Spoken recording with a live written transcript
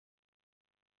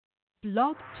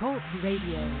Blog Talk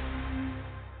Radio.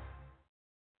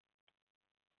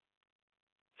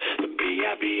 The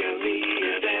B-I-B-L-E,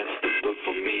 that's the book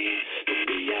for me. The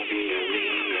B-I-B-L-E,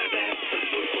 that's the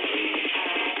book for me.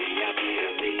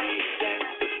 B-I-B-L-E, that's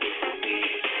the book for me.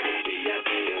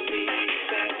 B-I-B-L-E,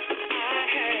 that's the I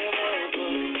have a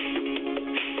book.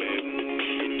 It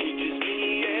teaches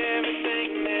me everything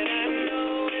that I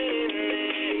know in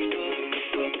this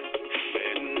book.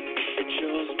 It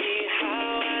shows me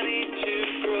how I need to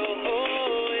grow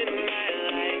in my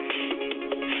life.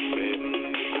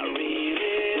 I read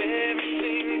it every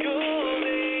single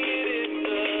day. It is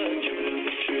the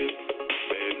truth.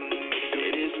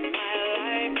 It is my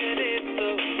life and it's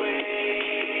the way.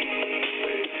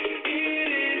 It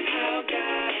is how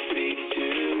God speaks to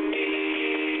me.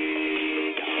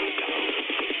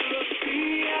 The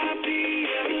B-I-B-L-E,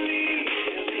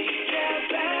 yeah,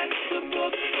 that's the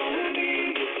book for me.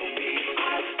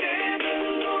 I stand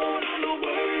alone on the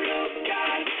word of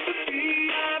God. The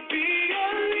B-I-B-L-E,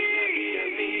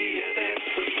 that's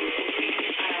the book for me.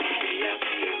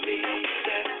 B-I-B-L-E,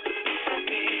 that's the book for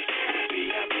me.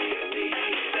 B-I-B-L-E,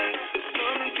 that's the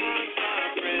sometimes my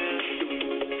friend.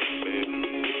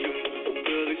 But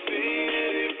they sing a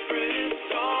different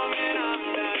song and I'm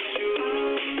not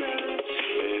sure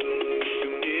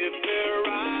if they're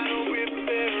right or if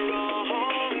they're wrong.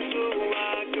 So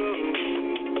I go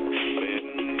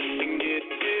and get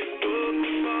this book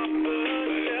off the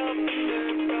shelf and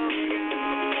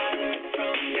learn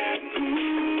from God, who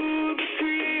the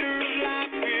creator of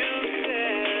life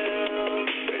himself.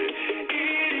 It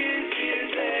is his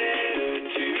letter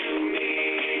to me.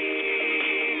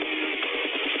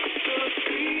 The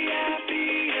B-I-B-L-E,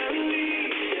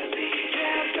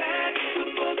 yeah, that's the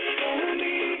book for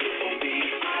me.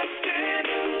 I stand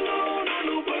alone on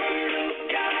the word of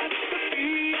God. The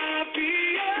B-I-B-L-E.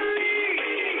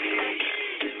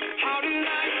 How did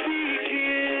I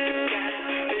begin?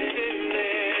 It's in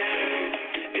there.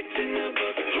 It's in the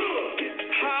book.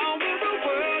 How will the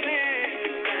world end?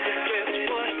 Guess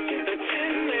what? It's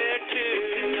in there too.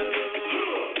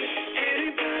 Any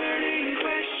burning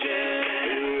question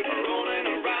rolling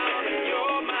around in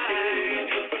your mind?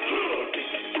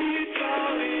 It's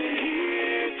all in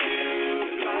here to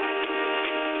find.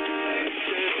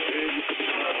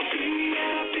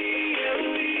 B-I-B-L-E,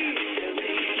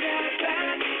 yeah,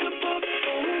 that's the book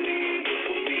for me.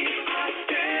 I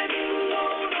stand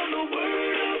alone on the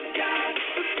word of God.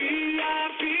 The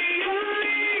B-I-B-L-E,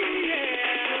 yeah.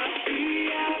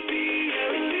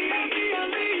 B-I-B-L-E,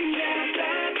 yeah,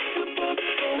 that's the book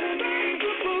for me.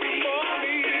 I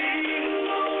stand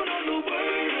alone on the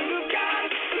word of God.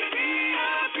 The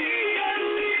B-I-B-L-E,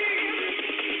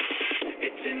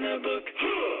 it's in the book.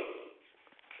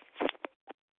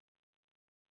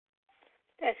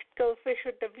 That's Goldfish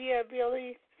with the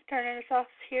VIBLE turning us off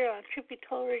here on Trippy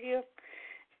Toll Radio.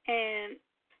 And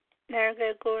now we're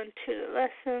going to go into the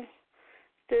lesson.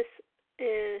 This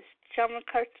is John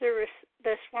MacArthur, The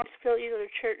Responsibility of the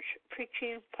Church,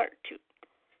 Preaching, Part 2.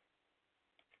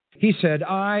 He said,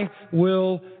 I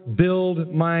will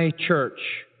build my church,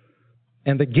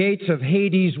 and the gates of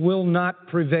Hades will not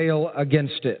prevail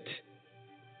against it.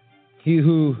 He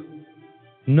who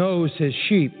knows his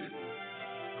sheep,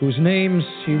 whose names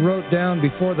he wrote down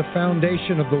before the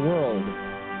foundation of the world,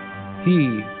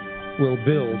 he will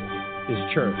build his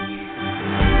church.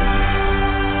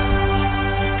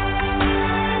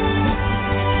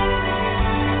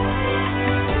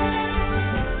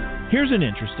 Here's an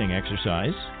interesting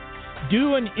exercise.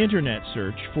 Do an internet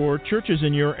search for churches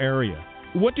in your area.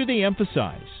 What do they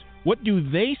emphasize? What do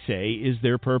they say is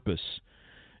their purpose?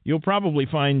 You'll probably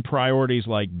find priorities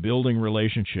like building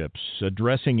relationships,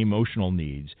 addressing emotional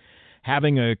needs,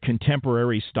 having a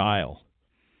contemporary style.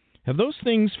 Have those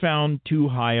things found too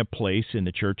high a place in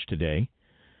the church today?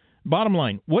 Bottom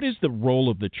line, what is the role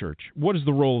of the church? What is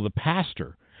the role of the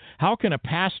pastor? How can a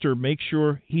pastor make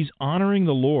sure he's honoring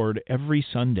the Lord every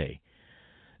Sunday?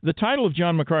 The title of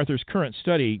John MacArthur's current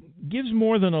study gives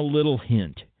more than a little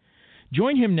hint.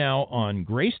 Join him now on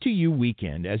Grace to You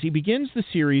Weekend as he begins the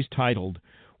series titled,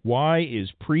 Why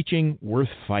is Preaching Worth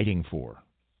Fighting For?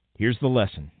 Here's the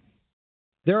lesson.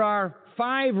 There are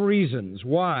 5 reasons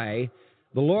why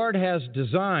the Lord has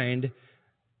designed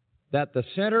that the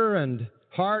center and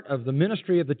heart of the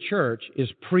ministry of the church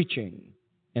is preaching,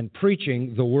 and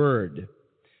preaching the Word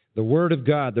of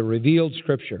God, the revealed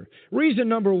Scripture. Reason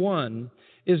number 1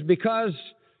 is because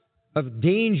of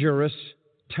dangerous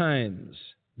times.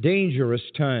 Dangerous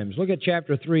times. Look at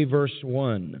chapter 3, verse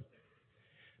 1.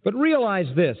 But realize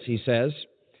this, he says,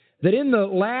 that in the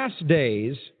last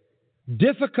days,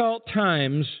 difficult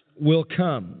times will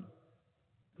come.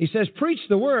 He says, preach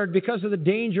the Word because of the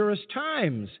dangerous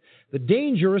times, the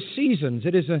dangerous seasons.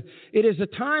 It is a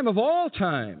time of all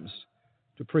times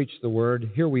to preach the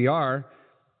Word. Here we are,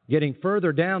 getting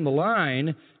further down the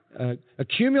line,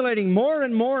 accumulating more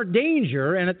and more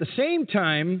danger, and at the same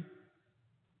time,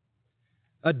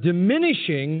 a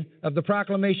diminishing of the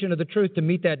proclamation of the truth to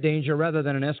meet that danger rather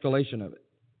than an escalation of it.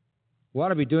 We ought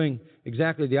to be doing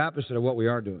exactly the opposite of what we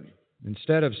are doing.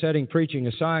 Instead of setting preaching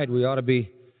aside, we ought to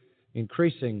be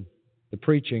increasing the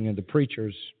preaching and the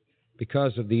preachers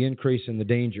because of the increase in the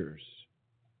dangers.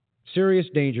 Serious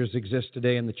dangers exist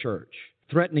today in the church,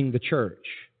 threatening the church.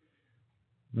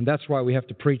 And that's why we have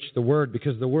to preach the Word,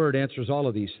 because the Word answers all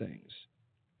of these things.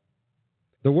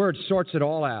 The Word sorts it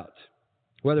all out,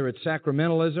 whether it's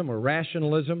sacramentalism or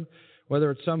rationalism,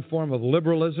 whether it's some form of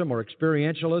liberalism or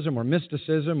experientialism or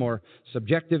mysticism or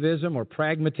subjectivism or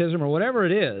pragmatism or whatever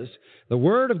it is. The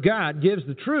Word of God gives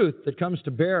the truth that comes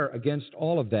to bear against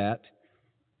all of that.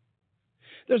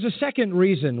 There's a second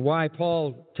reason why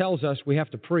Paul tells us we have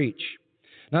to preach.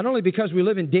 Not only because we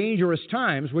live in dangerous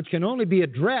times, which can only be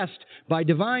addressed by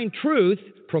divine truth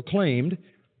proclaimed,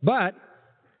 but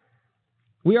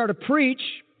we are to preach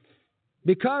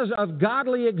because of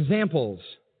godly examples.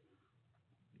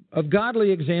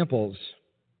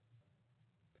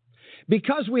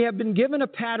 Because we have been given a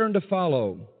pattern to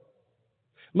follow.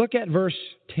 Look at verse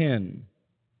 10.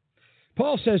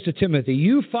 Paul says to Timothy,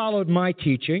 you followed my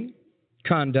teaching,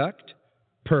 conduct,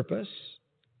 purpose.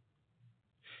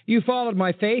 You followed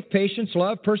my faith, patience,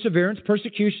 love, perseverance,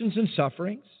 persecutions, and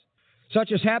sufferings,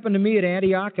 such as happened to me at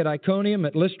Antioch, at Iconium,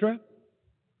 at Lystra.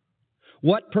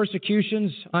 What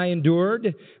persecutions I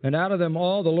endured, and out of them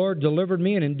all the Lord delivered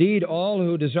me, and indeed all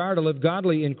who desire to live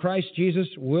godly in Christ Jesus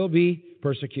will be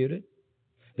persecuted.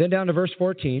 Then down to verse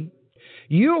 14.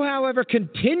 You, however,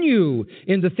 continue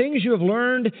in the things you have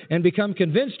learned and become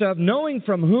convinced of, knowing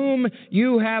from whom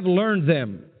you have learned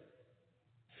them.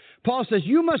 Paul says,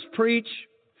 you must preach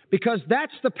because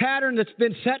that's the pattern that's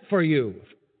been set for you.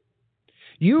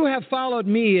 You have followed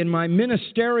me in my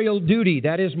ministerial duty,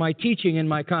 that is my teaching and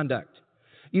my conduct.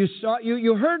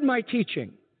 You heard my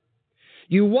teaching.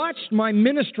 You watched my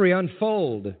ministry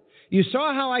unfold. You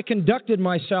saw how I conducted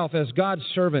myself as God's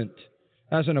servant,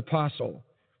 as an apostle.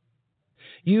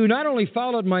 You not only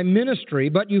followed my ministry,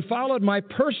 but you followed my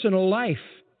personal life.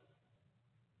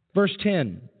 Verse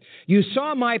 10, you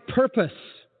saw my purpose.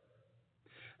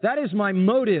 That is my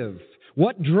motive.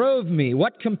 What drove me?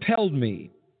 What compelled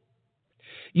me?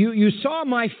 You saw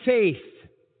my faith.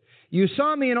 You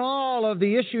saw me in all of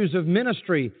the issues of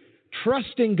ministry,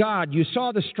 trusting God. You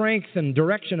saw the strength and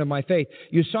direction of my faith.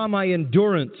 You saw my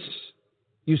endurance.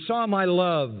 You saw my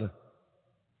love.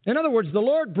 In other words, the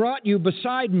Lord brought you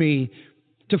beside me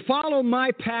to follow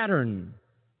my pattern,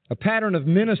 a pattern of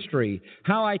ministry,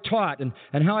 how I taught and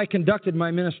how I conducted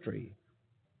my ministry.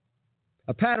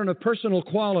 A pattern of personal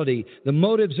quality, the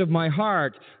motives of my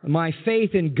heart, my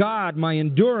faith in God, my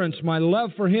endurance, my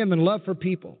love for Him and love for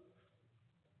people.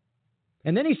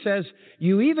 And then he says,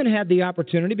 you even had the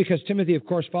opportunity, because Timothy, of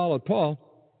course, followed Paul,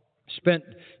 spent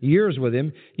years with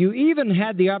him, you even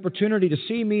had the opportunity to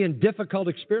see me in difficult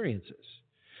experiences.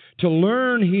 To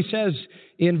learn, he says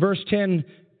in verse 10,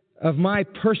 of my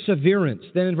perseverance.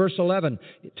 Then in verse 11,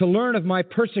 to learn of my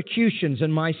persecutions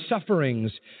and my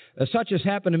sufferings, such as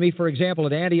happened to me, for example,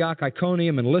 at Antioch,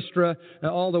 Iconium, and Lystra,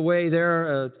 all the way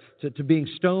there to being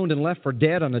stoned and left for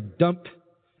dead on a dump.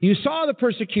 You saw the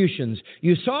persecutions.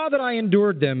 You saw that I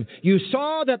endured them. You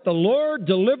saw that the Lord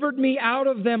delivered me out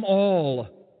of them all.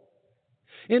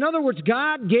 In other words,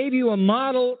 God gave you a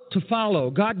model to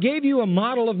follow. God gave you a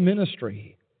model of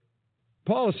ministry.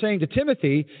 Paul is saying to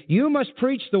Timothy, you must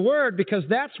preach the Word because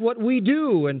that's what we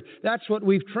do, and that's what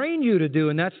we've trained you to do,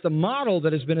 and that's the model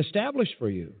that has been established for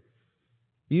you.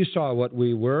 You saw what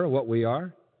we were, what we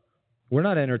are. We're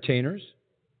not entertainers.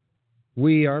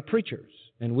 We are preachers.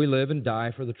 And we live and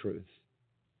die for the truth.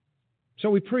 So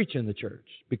we preach in the church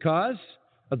because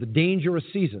of the dangerous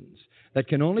seasons that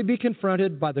can only be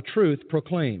confronted by the truth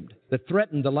proclaimed that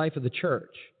threaten the life of the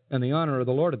church and the honor of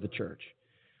the Lord of the church.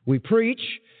 We preach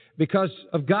because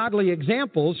of godly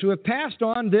examples who have passed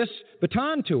on this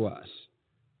baton to us.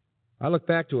 I look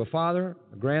back to a father,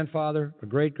 a grandfather, a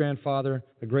great-grandfather,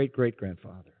 a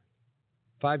great-great-grandfather.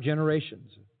 5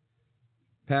 generations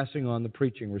passing on the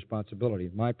preaching responsibility.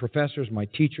 My professors, my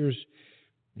teachers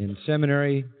in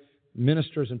seminary,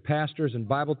 ministers and pastors and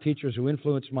Bible teachers who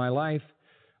influenced my life,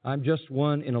 I'm just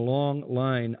one in a long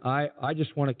line. I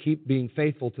just want to keep being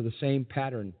faithful to the same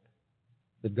pattern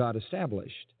that God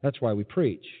established. That's why we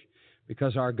preach,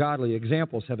 because our godly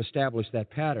examples have established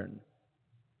that pattern.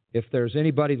 If there's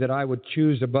anybody that I would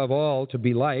choose above all to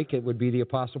be like, it would be the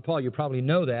Apostle Paul. You probably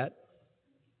know that.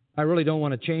 I really don't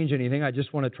want to change anything. I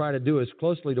just want to try to do as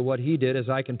closely to what he did as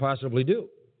I can possibly do.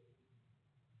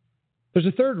 There's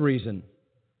a third reason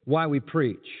why we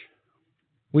preach.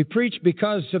 We preach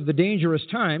because of the dangerous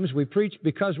times. We preach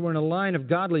because we're in a line of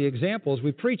godly examples.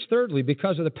 We preach, thirdly,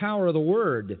 because of the power of the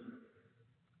Word.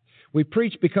 We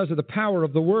preach because of the power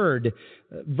of the Word.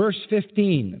 Verse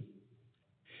 15,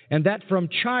 and that from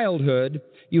childhood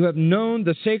you have known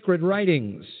the sacred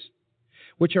writings,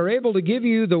 which are able to give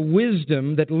you the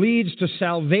wisdom that leads to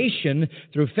salvation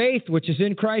through faith which is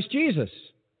in Christ Jesus.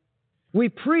 We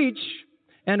preach,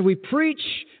 and we preach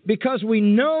because we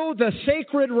know the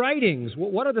sacred writings.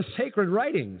 What are the sacred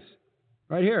writings?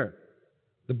 Right here,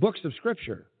 the books of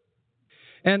Scripture.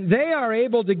 And they are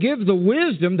able to give the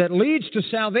wisdom that leads to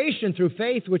salvation through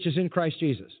faith which is in Christ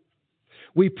Jesus.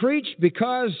 We preach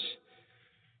because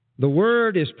the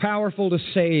Word is powerful to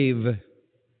save.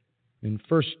 In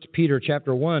 1 Peter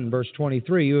chapter 1, verse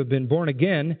 23, you have been born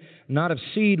again, not of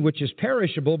seed which is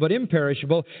perishable, but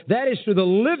imperishable. That is through the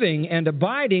living and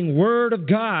abiding Word of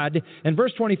God. And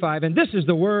verse 25, and this is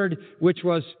the Word which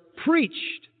was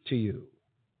preached to you.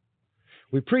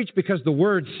 We preach because the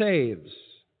Word saves.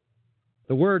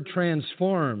 The Word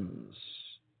transforms.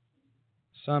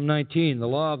 Psalm 19, the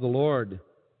law of the Lord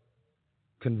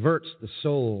converts the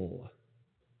soul.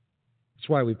 That's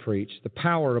why we preach, the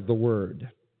power of the Word.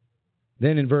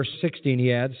 Then in verse 16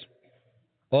 he adds,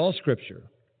 all Scripture.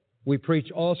 We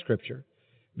preach all Scripture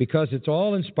because it's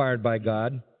all inspired by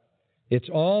God. It's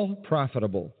all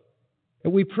profitable.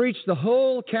 And we preach the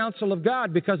whole counsel of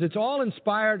God because it's all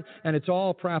inspired and it's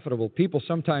all profitable. People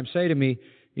sometimes say to me,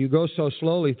 you go so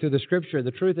slowly through the Scripture. The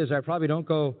truth is I probably don't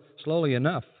go slowly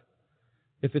enough.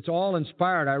 If it's all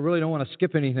inspired, I really don't want to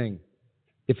skip anything.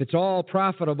 If it's all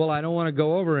profitable, I don't want to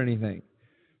go over anything.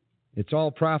 It's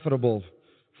all profitable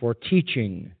for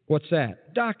teaching. What's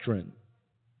that? Doctrine.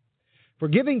 For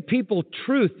giving people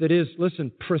truth that is,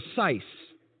 listen, precise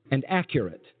and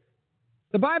accurate.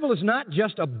 The Bible is not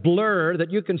just a blur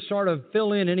that you can sort of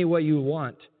fill in any way you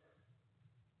want.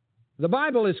 The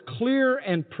Bible is clear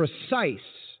and precise.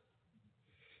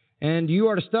 And you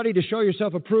are to study to show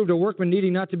yourself approved, a workman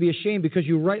needing not to be ashamed, because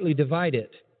you rightly divide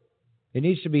it. It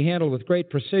needs to be handled with great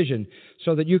precision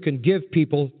so that you can give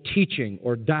people teaching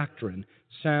or doctrine,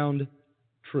 sound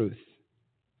truth.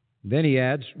 Then he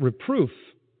adds reproof.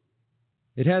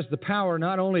 It has the power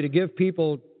not only to give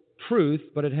people truth,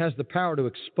 but it has the power to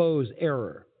expose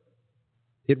error.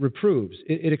 It reproves.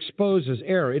 It exposes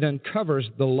error. It uncovers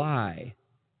the lie.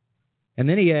 And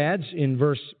then he adds in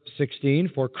verse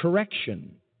 16, for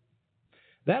correction.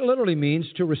 That literally means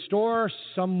to restore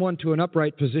someone to an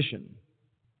upright position.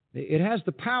 It has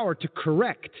the power to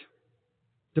correct,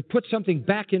 to put something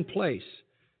back in place,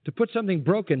 to put something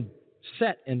broken,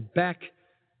 set, and back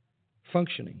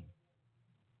functioning.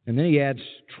 And then he adds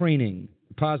training,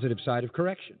 the positive side of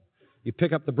correction. You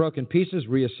pick up the broken pieces,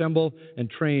 reassemble, and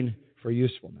train for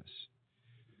usefulness.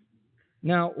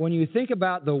 Now, when you think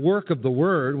about the work of the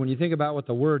Word, when you think about what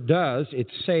the Word does, it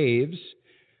saves,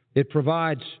 it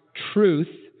provides truth,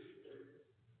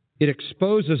 it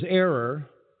exposes error,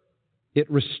 it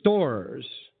restores,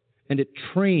 and it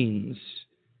trains.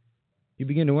 You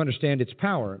begin to understand its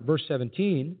power. Verse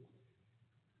 17,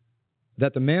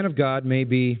 that the man of God may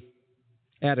be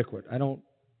adequate. I don't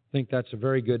think that's a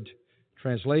very good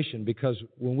translation, because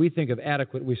when we think of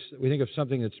adequate, we think of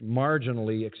something that's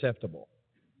marginally acceptable.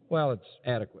 Well, it's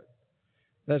adequate.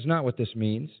 That's not what this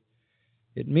means.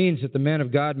 It means that the man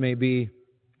of God may be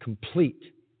complete,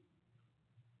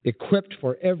 equipped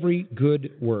for every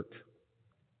good work.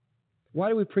 Why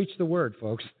do we preach the Word,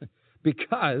 folks?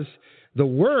 Because the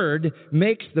Word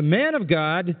makes the man of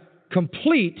God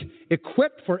complete,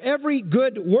 equipped for every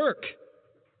good work.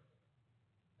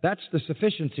 That's the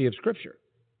sufficiency of Scripture.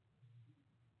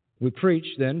 We preach,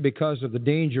 then, because of the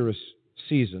dangerous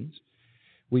seasons.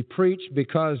 We preach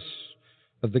because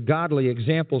of the godly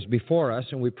examples before us,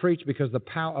 and we preach because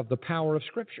of the power of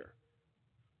Scripture.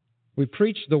 We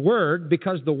preach the Word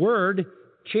because the Word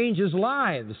changes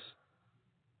lives.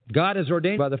 God has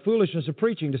ordained by the foolishness of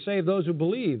preaching to save those who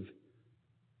believe.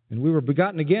 And we were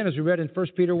begotten again, as we read in 1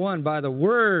 Peter 1, by the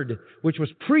Word which was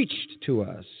preached to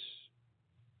us.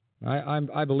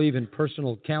 I believe in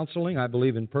personal counseling. I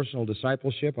believe in personal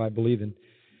discipleship. I believe in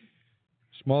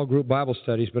small group Bible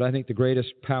studies. But I think the greatest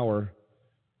power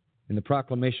in the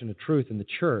proclamation of truth in the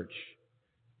church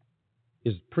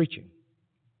is preaching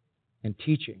and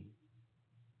teaching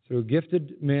through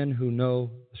gifted men who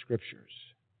know the Scriptures.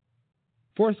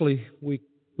 Fourthly, we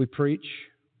preach,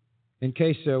 in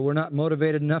case we're not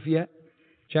motivated enough yet,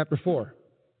 chapter 4.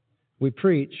 We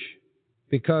preach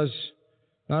because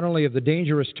not only of the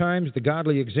dangerous times, the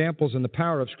godly examples, and the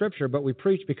power of Scripture, but we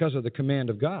preach because of the command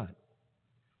of God.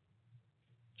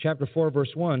 Chapter 4,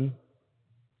 verse 1,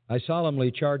 I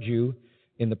solemnly charge you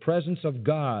in the presence of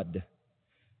God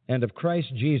and of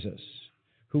Christ Jesus,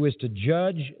 who is to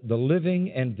judge the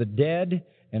living and the dead,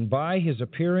 and by His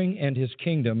appearing and His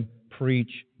kingdom,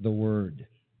 preach the Word.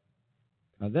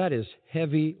 Now that is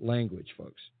heavy language,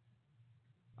 folks.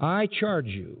 I charge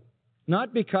you,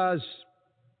 not because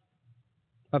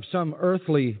of some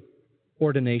earthly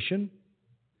ordination,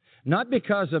 not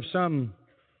because of some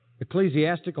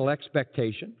ecclesiastical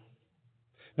expectation,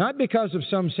 not because of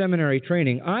some seminary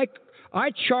training.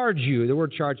 I charge you, the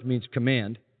word charge means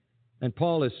command, and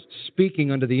Paul is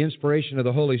speaking under the inspiration of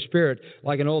the Holy Spirit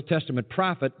like an Old Testament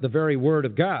prophet, the very Word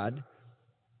of God.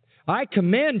 I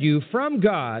command you from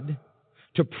God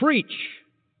to preach,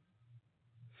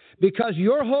 because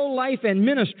your whole life and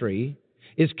ministry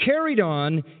is carried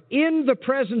on in the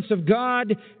presence of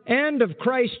God and of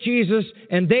Christ Jesus,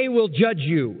 and they will judge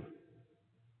you.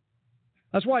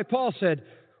 That's why Paul said,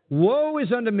 woe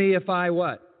is unto me if I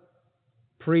what?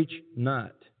 Preach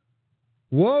not.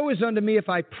 Woe is unto me if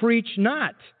I preach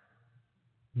not.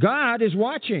 God is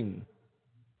watching.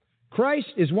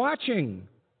 Christ is watching.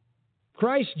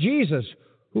 Christ Jesus,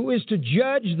 who is to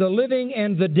judge the living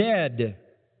and the dead.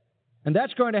 And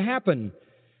that's going to happen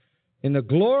in the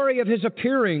glory of His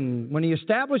appearing when He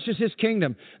establishes His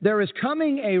kingdom. There is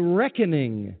coming a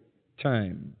reckoning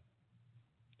time.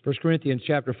 1 Corinthians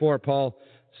chapter 4, Paul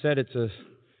said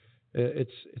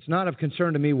it's not of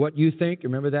concern to me what you think.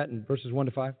 Remember that in verses 1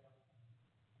 to 5?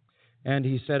 And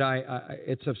he said,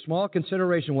 it's of small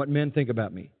consideration what men think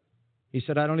about me. He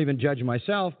said, I don't even judge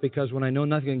myself, because when I know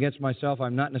nothing against myself,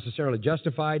 I'm not necessarily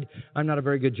justified. I'm not a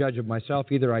very good judge of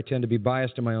myself either. I tend to be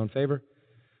biased in my own favor.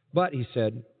 But, he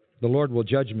said, the Lord will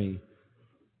judge me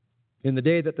in the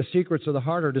day that the secrets of the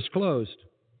heart are disclosed.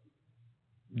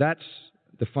 That's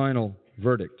the final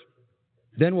verdict.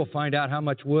 Then we'll find out how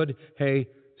much wood, hay,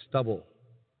 stubble,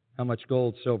 how much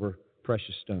gold, silver,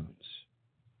 precious stones.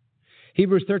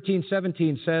 Hebrews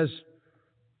 13:17 says,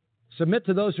 submit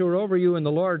to those who are over you in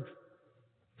the Lord,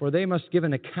 for they must give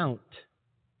an account.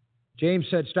 James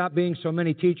said, stop being so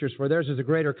many teachers, for theirs is a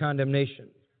greater condemnation.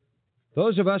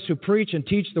 Those of us who preach and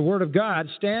teach the Word of God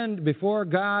stand before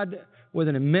God with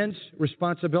an immense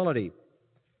responsibility.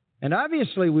 And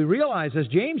obviously we realize, as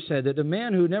James said, that a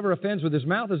man who never offends with his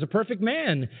mouth is a perfect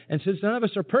man. And since none of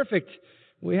us are perfect,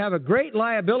 we have a great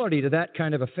liability to that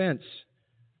kind of offense.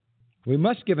 We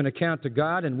must give an account to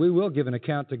God, and we will give an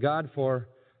account to God for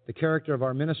the character of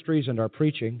our ministries and our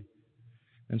preaching.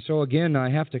 And so again, I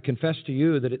have to confess to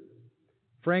you that it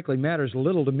frankly matters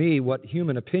little to me what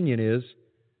human opinion is.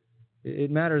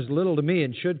 It matters little to me,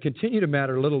 and should continue to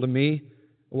matter little to me,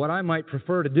 what I might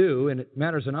prefer to do, and it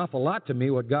matters an awful lot to me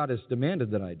what God has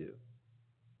demanded that I do.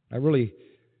 I really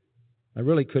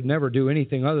could never do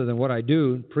anything other than what I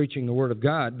do, preaching the Word of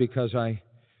God, because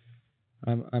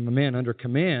I'm a man under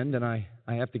command, and I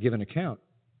have to give an account.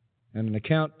 And an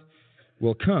account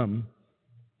will come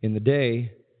in the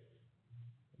day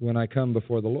when I come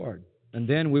before the Lord. And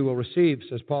then we will receive,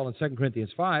 says Paul in 2 Corinthians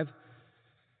 5,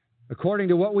 according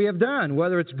to what we have done,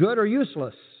 whether it's good or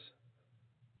useless.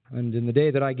 And in the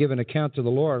day that I give an account to the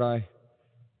Lord, I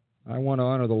want to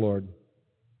honor the Lord.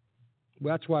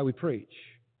 That's why we preach.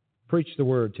 Preach the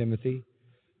Word, Timothy,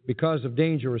 because of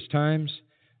dangerous times,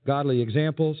 godly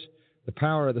examples, the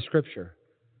power of the Scripture,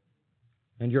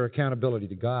 and your accountability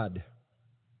to God.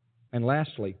 And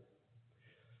lastly,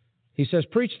 he says,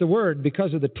 preach the Word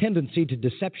because of the tendency to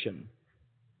deception,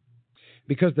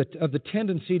 because of the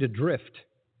tendency to drift.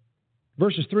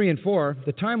 Verses 3 and 4,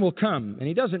 the time will come, and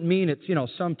he doesn't mean it's,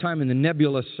 sometime in the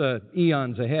nebulous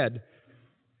eons ahead.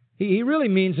 He really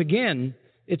means, again,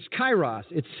 it's kairos,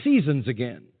 it's seasons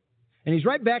again. And he's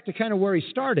right back to kind of where he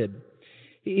started.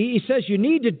 He says you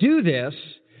need to do this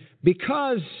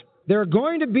because there are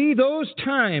going to be those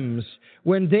times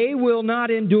when they will not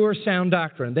endure sound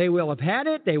doctrine. They will have had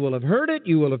it, they will have heard it,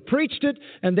 you will have preached it,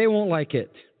 and they won't like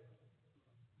it.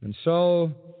 And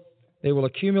so they will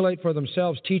accumulate for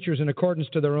themselves teachers in accordance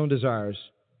to their own desires.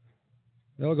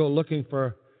 They'll go looking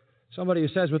for somebody who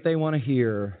says what they want to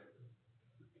hear.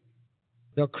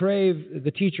 They'll crave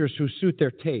the teachers who suit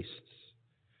their tastes.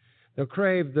 They'll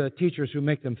crave the teachers who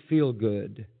make them feel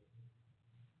good.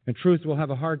 And truth will have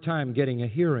a hard time getting a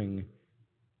hearing.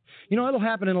 It'll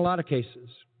happen in a lot of cases.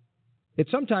 It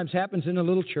sometimes happens in a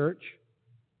little church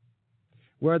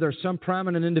where there's some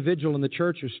prominent individual in the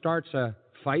church who starts a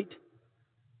fight,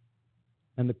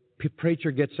 and the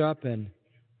preacher gets up and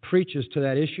preaches to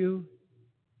that issue.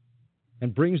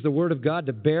 and brings the Word of God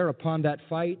to bear upon that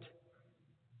fight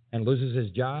and loses his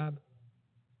job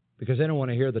because they don't want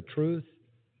to hear the truth.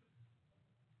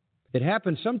 It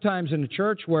happens sometimes in a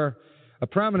church where a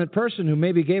prominent person who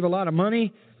maybe gave a lot of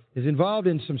money is involved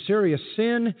in some serious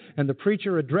sin, and the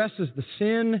preacher addresses the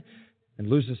sin and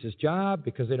loses his job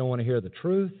because they don't want to hear the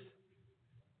truth.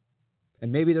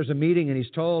 And maybe there's a meeting and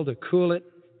he's told to cool it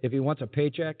if he wants a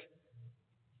paycheck.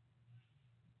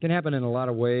 It can happen in a lot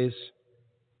of ways,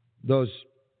 those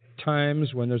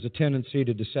times when there's a tendency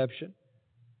to deception.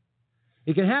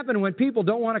 It can happen when people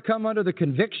don't want to come under the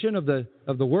conviction of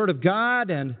the Word of God,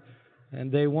 and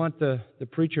they want the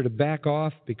preacher to back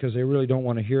off because they really don't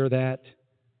want to hear that.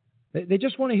 They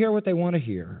just want to hear what they want to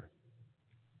hear.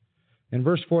 In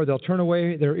verse 4, they'll turn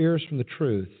away their ears from the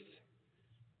truth,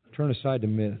 turn aside to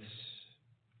myths.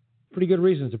 Pretty good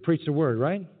reasons to preach the Word,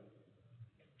 right?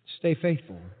 Stay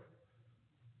faithful.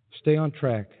 Stay on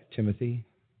track, Timothy.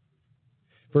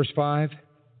 Verse 5,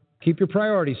 keep your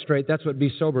priorities straight. That's what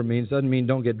be sober means. Doesn't mean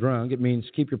don't get drunk. It means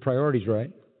keep your priorities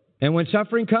right. And when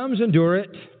suffering comes, endure it.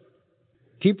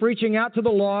 Keep reaching out to the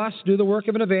lost. Do the work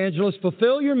of an evangelist.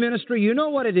 Fulfill your ministry. You know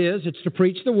what it is. It's to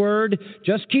preach the Word.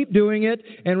 Just keep doing it.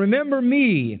 And remember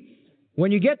me.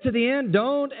 When you get to the end,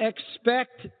 don't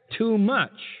expect too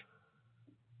much.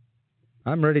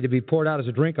 I'm ready to be poured out as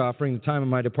a drink offering. The time of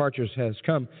my departure has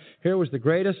come. Here was the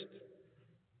greatest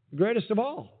of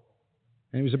all.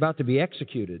 And he was about to be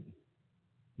executed.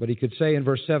 But he could say in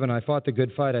verse 7, I fought the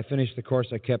good fight, I finished the course,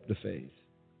 I kept the faith.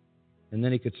 And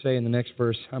then he could say in the next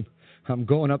verse, I'm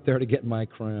going up there to get my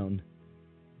crown.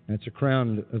 And it's a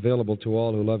crown available to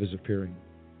all who love his appearing.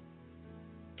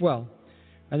 Well,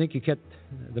 I think you get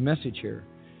the message here.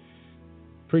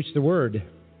 Preach the Word.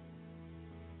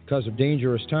 Because of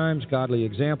dangerous times, godly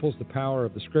examples, the power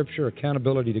of the Scripture,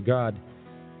 accountability to God,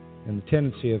 and the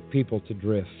tendency of people to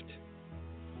drift.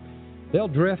 They'll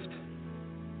drift.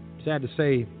 Sad to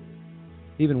say,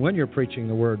 even when you're preaching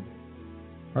the Word,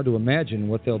 hard to imagine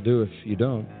what they'll do if you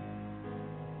don't.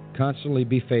 Constantly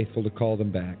be faithful to call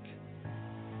them back.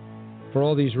 For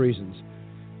all these reasons,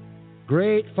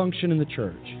 great function in the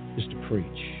church is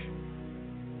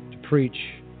to preach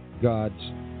God's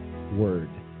Word.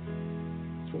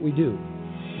 That's what we do.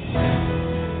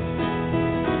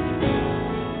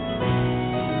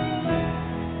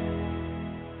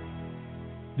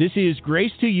 This is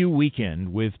Grace to You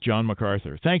Weekend with John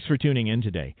MacArthur. Thanks for tuning in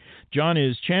today. John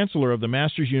is Chancellor of the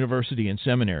Masters University and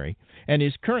Seminary, and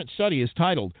his current study is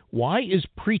titled, Why is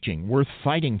Preaching Worth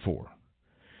Fighting For?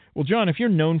 Well, John, if you're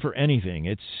known for anything,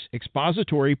 it's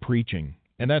expository preaching,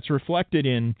 and that's reflected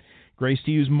in Grace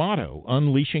to You's motto,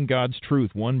 Unleashing God's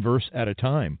Truth, one verse at a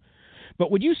time. But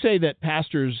would you say that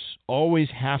pastors always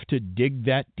have to dig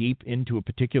that deep into a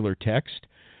particular text?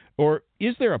 Or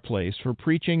is there a place for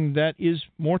preaching that is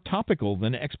more topical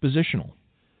than expositional?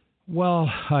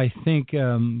 Well, I think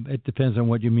it depends on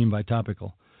what you mean by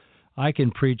topical. I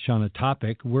can preach on a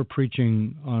topic. We're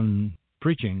preaching on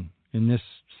preaching in this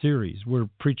series. We're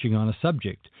preaching on a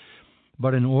subject.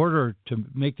 But in order to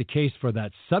make the case for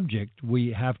that subject,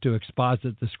 we have to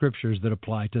exposit the Scriptures that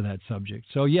apply to that subject.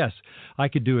 So yes, I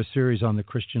could do a series on the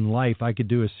Christian life. I could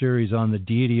do a series on the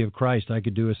deity of Christ. I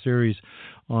could do a series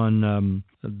on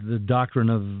the doctrine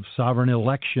of sovereign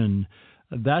election.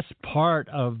 That's part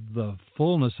of the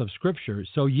fullness of Scripture.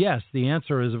 So yes, the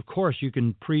answer is, of course, you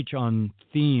can preach on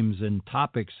themes and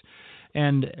topics.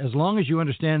 And as long as you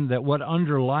understand that what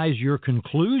underlies your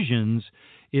conclusions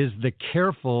is the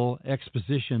careful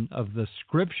exposition of the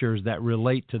Scriptures that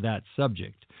relate to that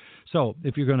subject. So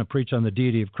if you're going to preach on the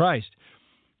deity of Christ,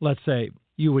 let's say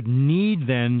you would need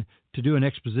then to do an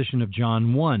exposition of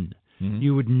John 1. Mm-hmm.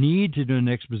 You would need to do an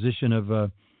exposition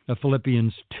of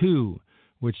Philippians 2,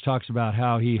 which talks about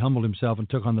how he humbled himself and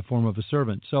took on the form of a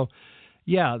servant. So,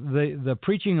 yeah, the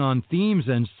preaching on themes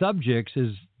and subjects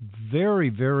is very,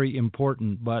 very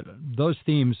important, but those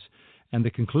themes and the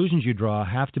conclusions you draw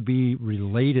have to be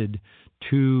related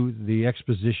to the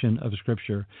exposition of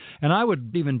Scripture. And I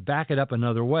would even back it up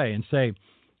another way and say,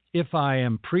 if I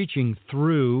am preaching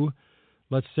through,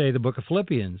 let's say, the book of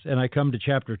Philippians, and I come to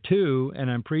chapter 2, and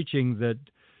I'm preaching that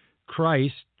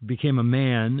Christ became a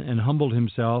man and humbled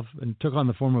himself and took on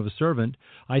the form of a servant,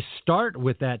 I start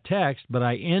with that text, but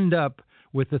I end up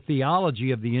with the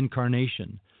theology of the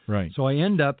incarnation. Right. So I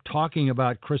end up talking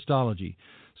about Christology.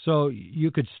 So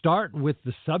you could start with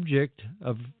the subject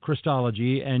of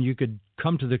Christology, and you could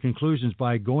come to the conclusions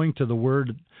by going to the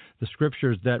Word, the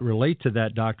Scriptures that relate to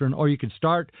that doctrine, or you could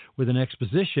start with an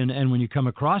exposition, and when you come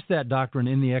across that doctrine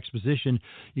in the exposition,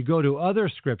 you go to other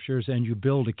Scriptures and you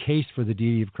build a case for the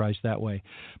deity of Christ that way.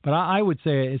 But I would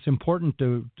say it's important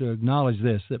to acknowledge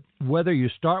this, that whether you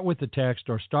start with the text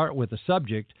or start with a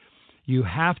subject, you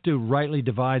have to rightly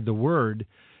divide the Word.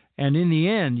 And in the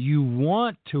end, you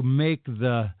want to make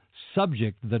the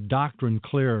subject, the doctrine,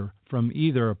 clear from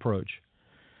either approach.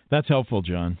 That's helpful,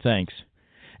 John. Thanks.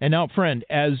 And now, friend,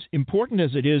 as important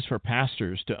as it is for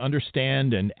pastors to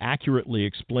understand and accurately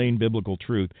explain biblical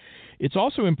truth, it's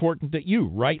also important that you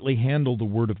rightly handle the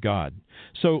Word of God.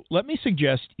 So let me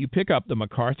suggest you pick up the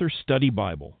MacArthur Study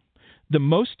Bible. The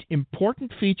most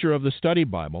important feature of the Study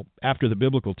Bible, after the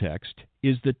biblical text,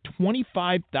 is the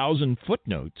 25,000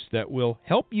 footnotes that will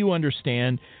help you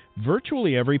understand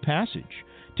virtually every passage.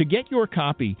 To get your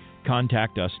copy,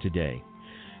 contact us today.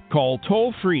 Call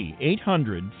toll-free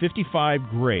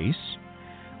 800-55-GRACE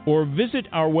or visit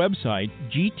our website,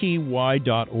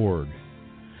 gty.org.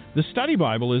 The Study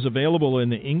Bible is available in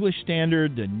the English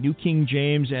Standard, the New King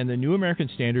James, and the New American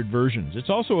Standard versions. It's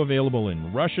also available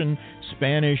in Russian,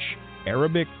 Spanish,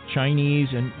 Arabic, Chinese,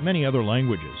 and many other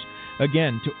languages.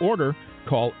 Again, to order,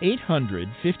 call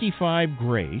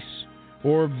 800-55-GRACE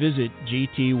or visit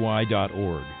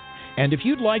gty.org. And if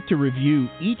you'd like to review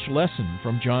each lesson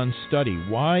from John's study,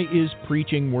 Why is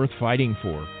Preaching Worth Fighting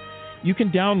For?, you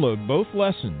can download both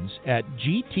lessons at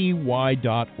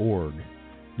gty.org.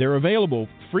 They're available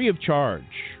free of charge,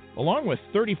 along with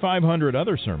 3,500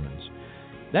 other sermons.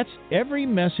 That's every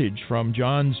message from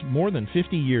John's more than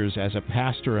 50 years as a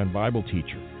pastor and Bible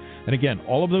teacher. And again,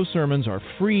 all of those sermons are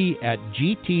free at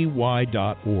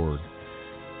gty.org.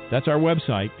 That's our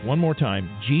website. One more time,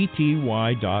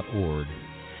 gty.org.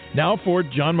 Now for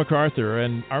John MacArthur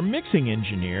and our mixing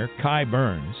engineer, Kai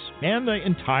Burns, and the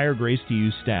entire Grace to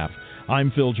You staff,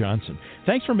 I'm Phil Johnson.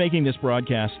 Thanks for making this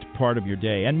broadcast part of your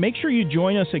day, and make sure you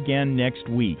join us again next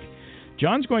week.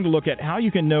 John's going to look at how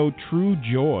you can know true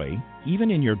joy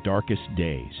even in your darkest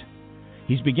days.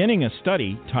 He's beginning a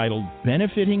study titled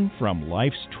Benefiting from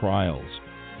Life's Trials.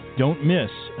 Don't miss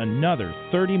another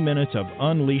 30 minutes of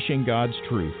unleashing God's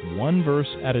truth, one verse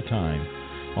at a time,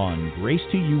 on Grace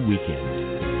to You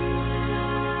Weekend.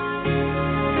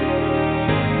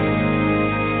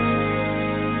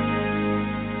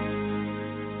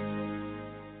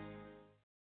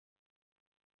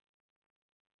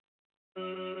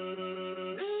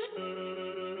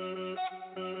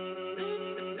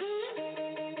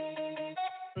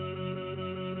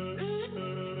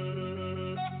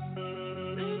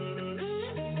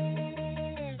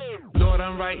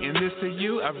 Writing this to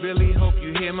you, I really hope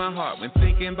you hear my heart. When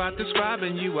thinking about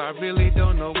describing you, I really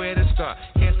don't know where to start.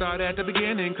 Can't start at the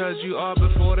beginning, cause you are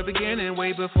before the beginning,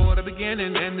 way before the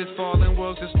beginning. And this fallen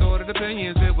world's distorted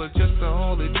opinions, it was just the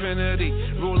Holy Trinity,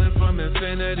 ruling from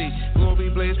infinity.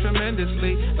 Glory blazed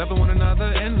tremendously, loving one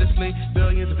another endlessly.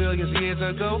 Billions of years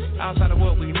ago, outside of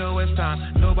what we know as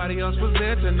time. Nobody else was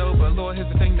there to know, but Lord,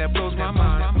 here's the thing that blows my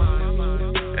mind.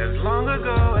 As long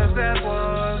ago as that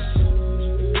was,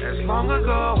 as long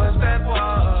ago as that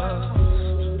was,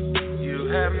 you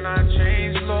have not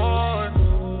changed, Lord.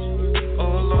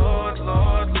 Oh Lord,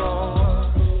 Lord, Lord.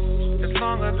 As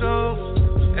long ago,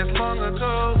 as long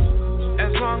ago,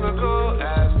 as long ago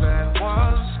as that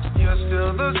was, you're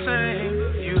still the same.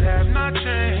 You have not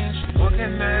changed. What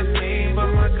can that mean? But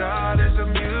my God is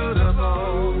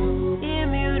immutable.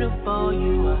 Immutable,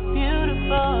 you are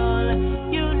beautiful.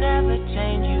 You never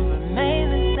change, you remain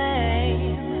the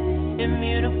same.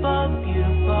 Immutable,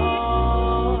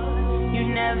 beautiful. You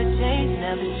never change,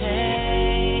 never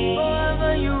change.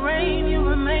 Forever you reign, you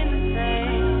remain the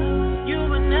same. You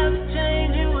will never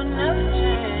change, you will never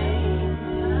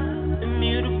change.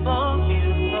 Immutable,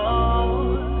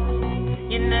 beautiful.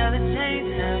 You never change,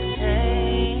 never change.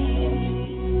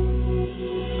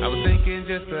 I was thinking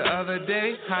just the other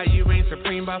day how you reign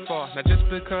supreme by far. Not just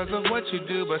because of what you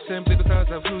do, but simply because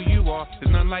of who you are.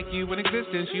 There's none like you in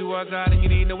existence. You are God and you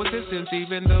need no assistance.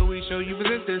 Even though we show you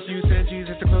resistance, you sent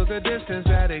Jesus to close the distance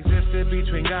that existed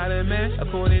between God and man,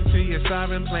 according to your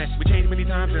sovereign plan. We changed many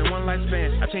times in one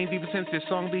lifespan. I've changed even since this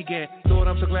song began. Lord,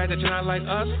 I'm so glad that you're not like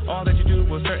us. All that you do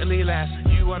will certainly last.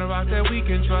 You are the rock that we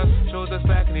can trust. Shows us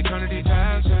back in eternity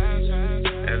past.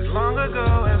 As long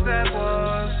ago as that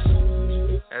was,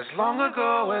 as long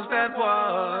ago as that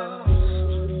was,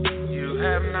 you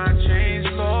have not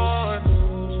changed, Lord.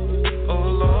 Oh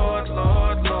Lord,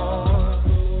 Lord, Lord.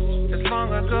 As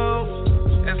long ago,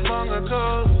 as long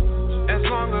ago, as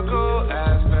long ago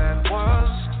as that was,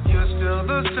 you're still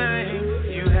the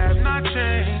same. You have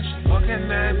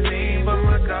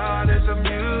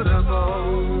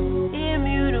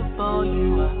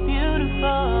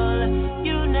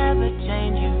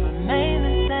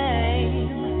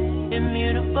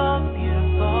Immutable,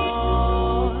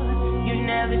 beautiful. You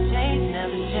never change,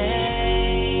 never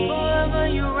change. Forever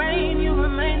you reign, you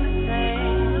remain the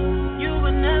same. You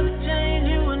will never change,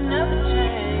 you will never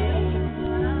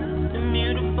change.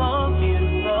 Immutable,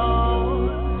 beautiful.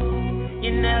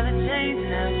 You never change,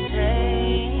 never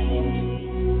change.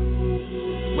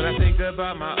 When I think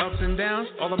about my ups and downs,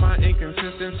 all of my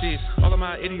inconsistencies, all of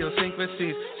my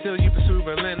idiosyncrasies, still you pursue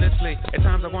relentlessly. At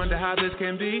times I wonder how this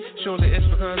can be. Surely it's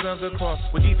because of the cross,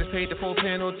 where Jesus paid the full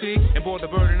penalty and bore the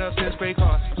burden of sin's great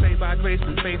cost. Saved by grace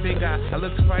and faith in God. I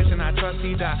look to Christ and I trust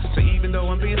He died. So even though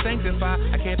I'm being sanctified,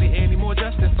 I can't be any more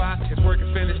justified. His work is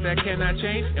finished, that cannot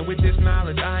change. And with this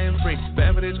knowledge I am free.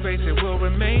 Forever this grace it will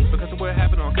remain, because of what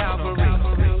happened on Calvary.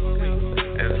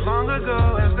 As long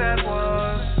ago as that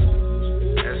was,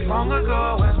 as long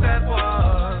ago as that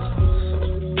was,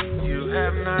 you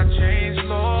have not changed,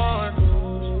 Lord.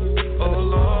 Oh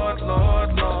Lord,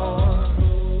 Lord, Lord.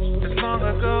 As long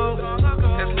ago,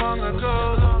 as long ago,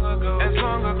 as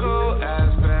long ago as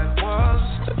that was,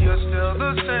 you're still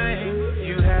the same.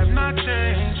 You have not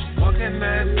changed. What can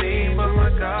that mean? But my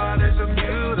God is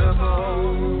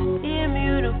immutable.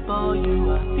 Immutable, you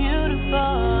are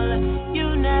beautiful.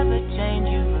 You never change,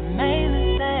 you remain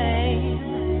the same.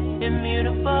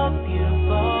 Immutable,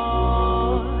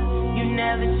 beautiful. You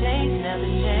never change, never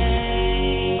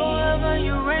change. Forever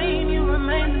you reign, you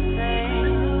remain the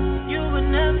same. You will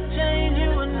never change, you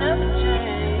will never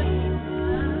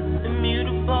change.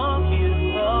 Immutable,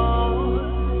 beautiful.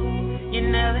 You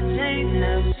never change,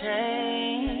 never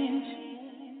change.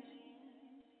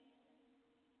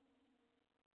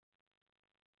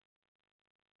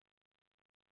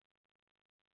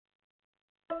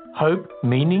 Hope,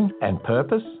 meaning, and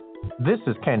purpose? This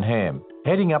is Ken Ham,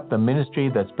 heading up the ministry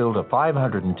that's built a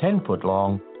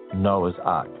 510-foot-long Noah's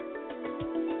Ark.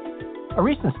 A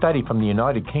recent study from the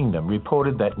United Kingdom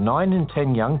reported that 9 in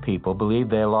 10 young people believe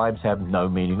their lives have no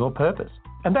meaning or purpose.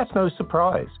 And that's no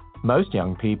surprise. Most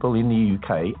young people in the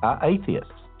UK are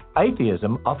atheists.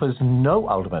 Atheism offers no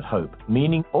ultimate hope,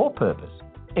 meaning, or purpose.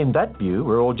 In that view,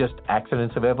 we're all just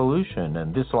accidents of evolution,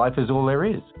 and this life is all there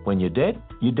is. When you're dead,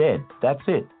 you're dead. That's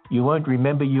it. You won't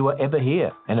remember you were ever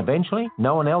here, and eventually,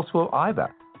 no one else will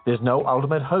either. There's no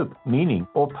ultimate hope, meaning,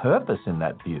 or purpose in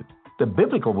that view. The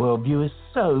biblical worldview is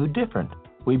so different.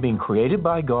 We've been created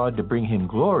by God to bring Him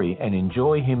glory and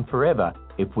enjoy Him forever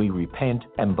if we repent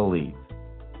and believe.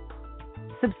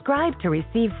 Subscribe to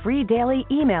receive free daily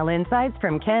email insights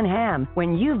from Ken Ham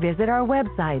when you visit our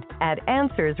website at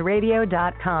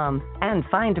AnswersRadio.com and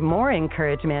find more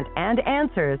encouragement and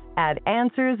answers at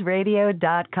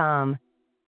AnswersRadio.com.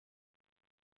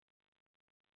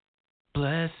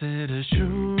 Blessed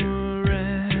assurance,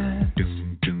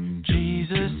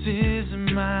 Jesus is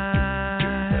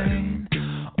mine.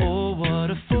 Oh, what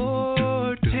a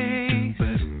foretaste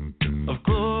of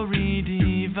glory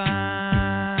divine.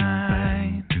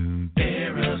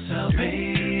 Heir of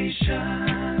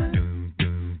salvation,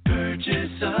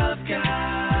 purchase of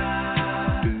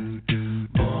God,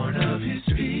 born of His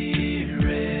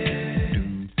Spirit,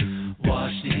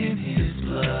 washed in His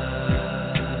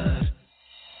blood.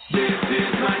 This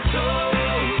is my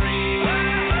story.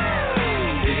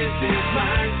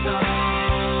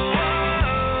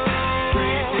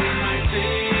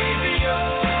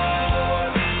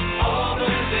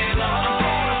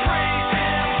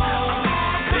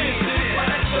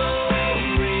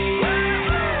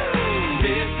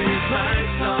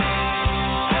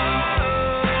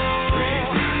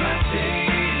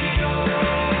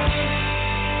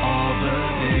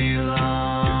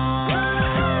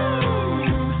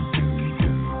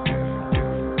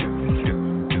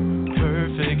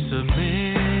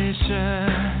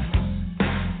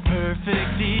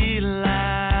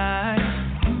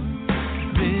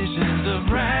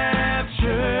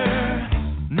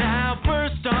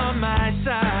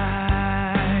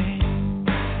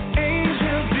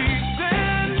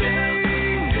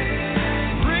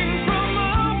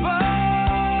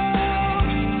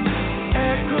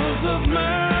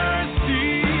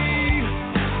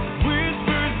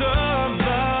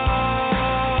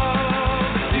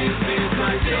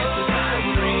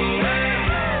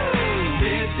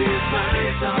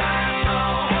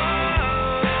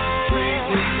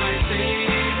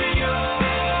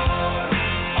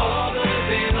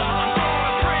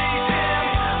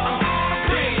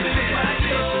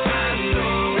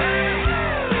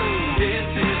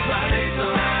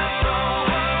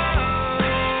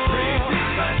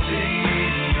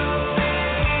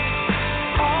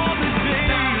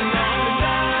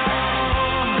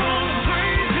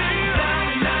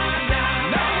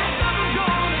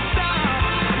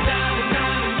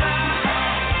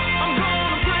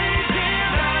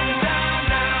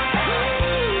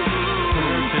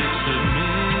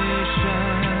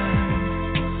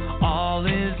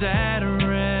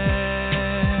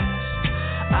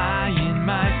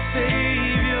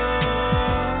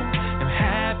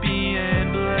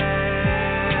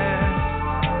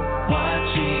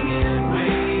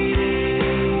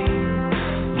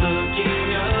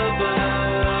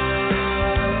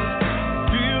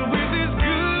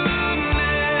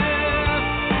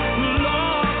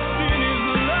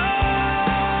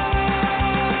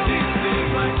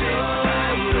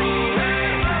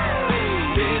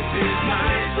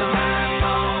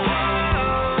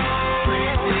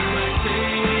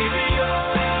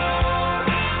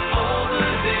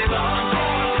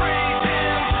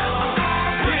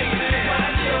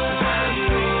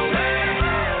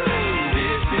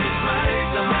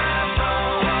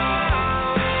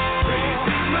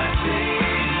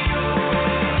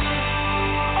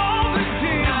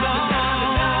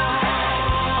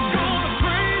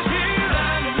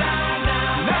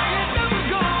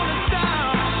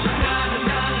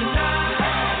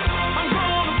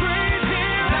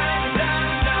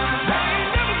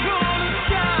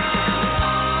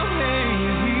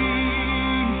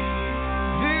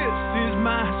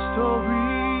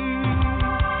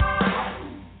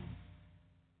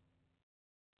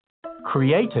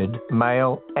 created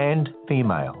male and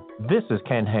female. This is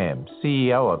Ken Ham,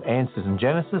 CEO of Answers in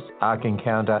Genesis, Ark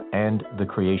Encounter, and the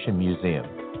Creation Museum.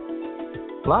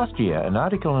 Last year, an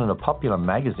article in a popular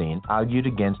magazine argued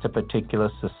against a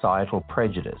particular societal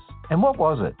prejudice. And what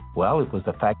was it? Well, it was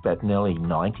the fact that nearly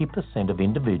 90% of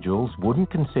individuals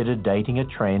wouldn't consider dating a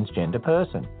transgender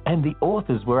person. And the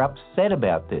authors were upset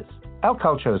about this. Our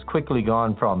culture has quickly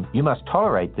gone from you must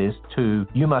tolerate this to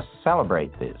you must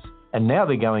celebrate this. And now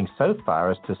they're going so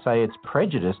far as to say it's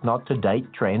prejudice not to date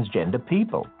transgender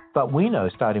people. But we know,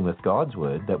 starting with God's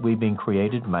word, that we've been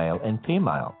created male and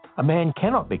female. A man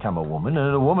cannot become a woman,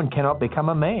 and a woman cannot become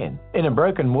a man. In a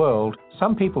broken world,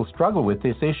 some people struggle with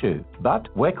this issue, but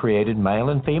we're created male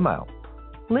and female.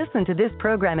 Listen to this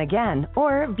program again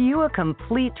or view a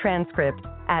complete transcript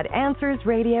at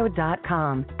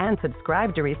AnswersRadio.com and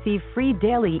subscribe to receive free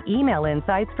daily email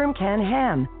insights from Ken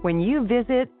Ham when you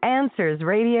visit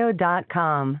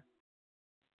AnswersRadio.com.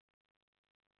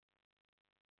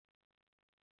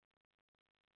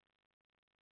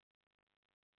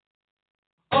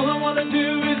 All I want to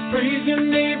do is praise your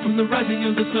name, from the rising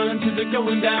of the sun to the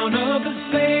going down of the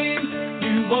same.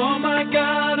 You are my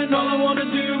God, and all I want to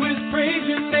do is praise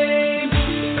your name.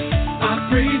 I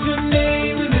praise your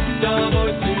name, and lift our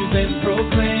voices and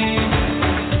proclaim.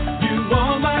 You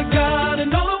are my God,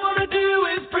 and all I want to do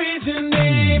is praise your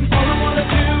name. All I want to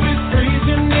do is praise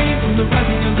your name, from the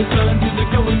rising of the sun to the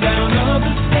going down of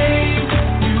the same.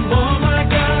 You are my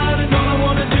God, and all I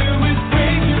want to do is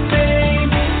praise your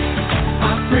name.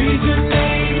 Praise your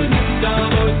name and lift our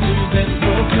voices and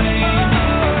proclaim.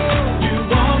 You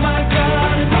are my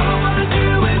God, and all I want to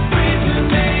do is praise your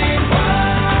name. Whoa,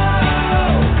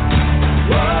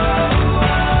 whoa, whoa,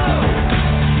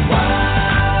 whoa, whoa.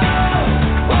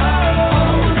 All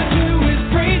I want to do is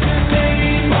praise your name.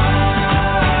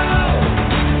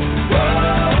 Whoa,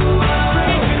 whoa, whoa,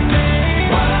 praise your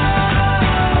name. Whoa,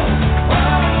 whoa.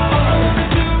 All I want to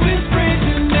do is praise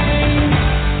your name.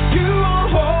 You are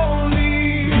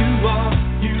holy.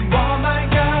 You are my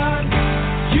God.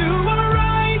 You are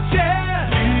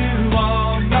righteous. You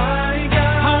are my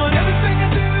God. I want everything I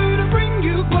do to bring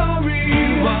you glory.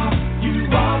 You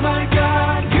are my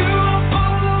God. You are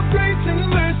full of grace and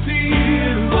mercy.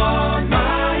 You are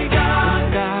my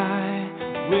God. I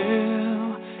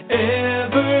will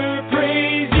ever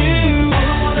praise you. All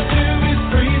I want to do is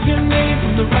praise your name,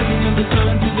 from the rising of the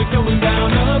sun to the going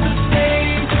down of the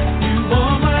same. You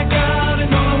are my God,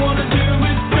 and all I want to do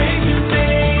is praise your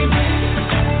name.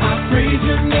 I praise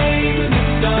your name and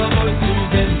lift our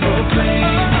voices and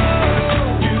proclaim.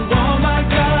 You are my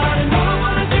God, and all I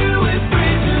want to do is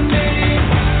praise your name.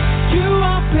 You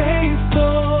are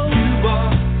faithful.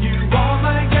 You are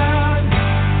my God.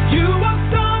 You are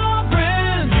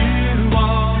sovereign. You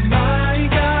are my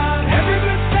God. Every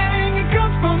good thing it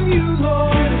comes from you,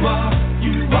 Lord.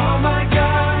 You are my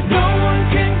God. No one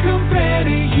can compare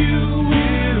to you.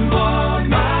 You are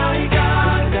my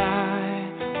God. I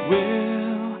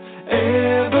will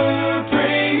ever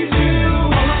praise you.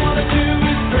 All I want to do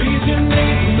is praise your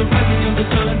name, from the rising of the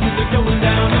sun to the going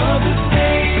down of the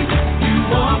same. You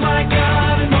are my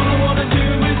God, and all I want to do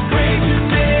is praise your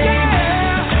name.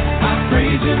 I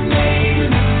praise your name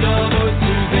and lift our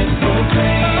voices and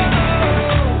proclaim.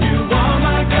 You are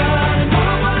my God, and all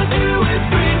I want to do is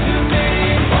praise your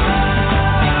name. Whoa,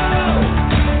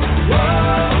 whoa,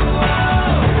 whoa,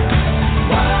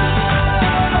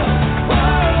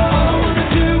 whoa. All I want to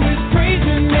do is praise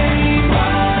your name. Whoa,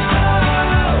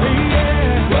 yeah.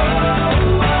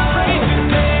 Whoa, praise your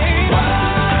name. Whoa,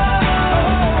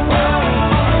 all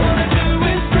I want to do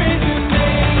is praise your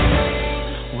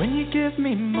name. When you give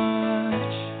me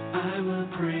much, I will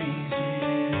praise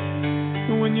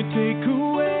you. When you take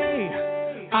away,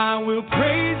 I will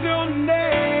praise your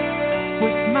name.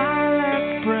 With my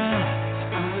last breath,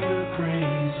 I will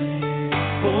praise you.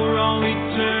 For all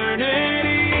eternity,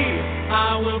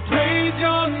 I will praise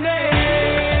your name.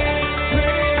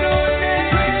 Praise your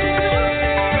name. Praise your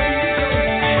name.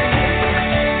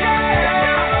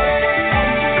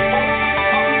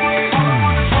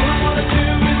 All I want to do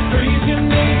is praise your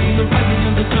name, from the rising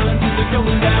of the sun to the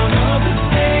going down of the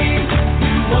same.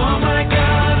 You are my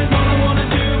God, and all I want to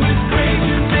do is praise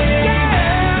your name.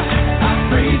 I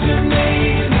praise your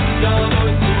name, lift our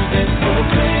voices and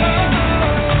proclaim.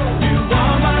 You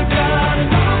are my God,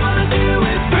 and all I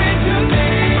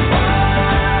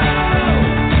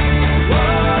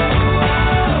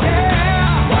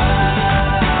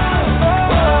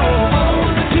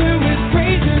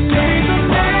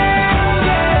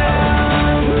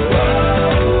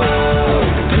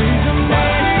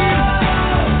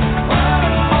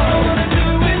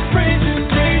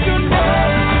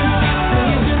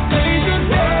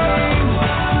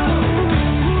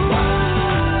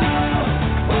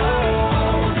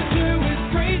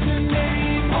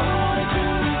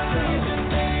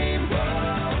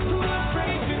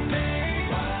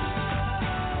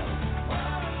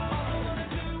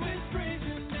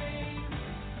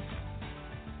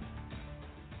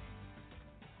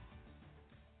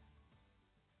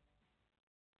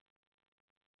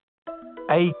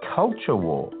a culture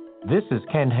war. This is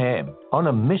Ken Ham on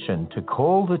a mission to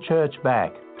call the church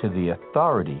back to the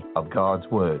authority of God's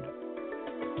Word.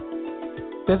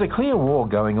 There's a clear war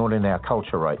going on in our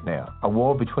culture right now, a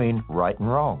war between right and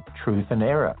wrong, truth and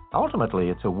error. Ultimately,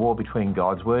 it's a war between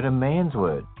God's Word and man's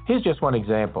Word. Here's just one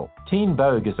example. Teen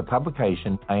Vogue is a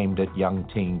publication aimed at young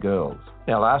teen girls.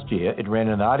 Now, last year, it ran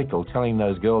an article telling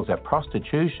those girls that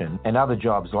prostitution and other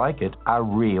jobs like it are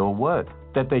real work,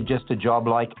 that they're just a job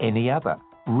like any other.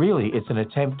 Really, it's an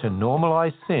attempt to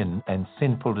normalize sin and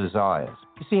sinful desires.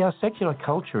 You see, our secular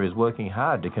culture is working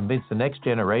hard to convince the next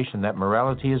generation that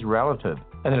morality is relative,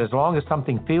 and that as long as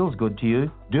something feels good to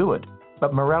you, do it.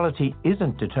 But morality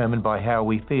isn't determined by how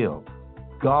we feel.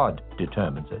 God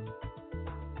determines it.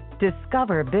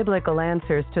 Discover biblical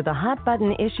answers to the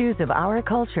hot-button issues of our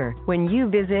culture when you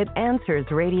visit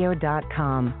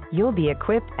AnswersRadio.com. You'll be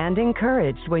equipped and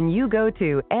encouraged when you go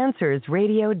to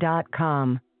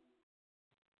AnswersRadio.com.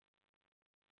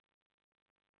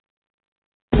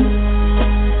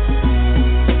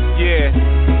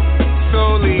 Yeah,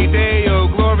 Soli Deo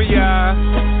Gloria.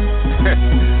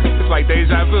 It's like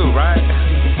deja vu, right?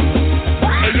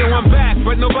 Hey, yo, I'm back,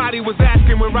 but nobody was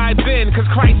asking where I've been, cause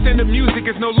Christ in the music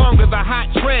is no longer the hot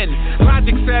trend.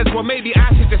 Logic says, well, maybe I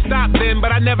should just stop then,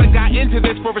 but I never got into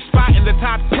this for a spot in the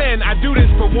top 10. I do this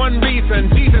for one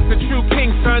reason, Jesus the true king,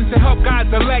 son, to help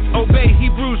God's elect obey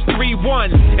Hebrews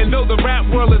 3:1. And though the rap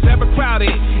world is ever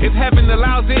crowded, if heaven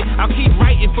allows it, I'll keep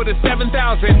writing for the 7,000.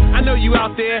 I know you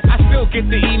out there, I still get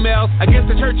the emails. Against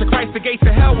the Church of Christ, the gates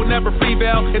of hell will never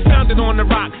prevail. It's founded on the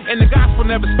rock, and the gospel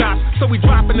never stops. So we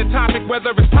dropping the topic,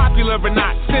 whether it's popular or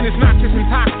not. Sin is not just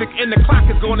toxic, and the clock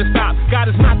is going to stop.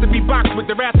 God is not to be boxed with,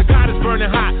 the wrath of God is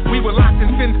burning hot. We were locked in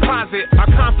sin's closet, our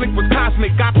conflict was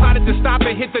cosmic. God plotted to stop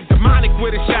it, hit the demonic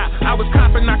with a shot. I was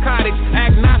copping narcotics,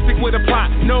 agnostic with a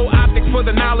plot. No optics for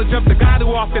the knowledge of the God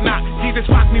who often not. Jesus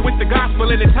rocked me with the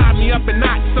gospel and it tied me up in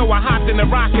knots. So I hopped in a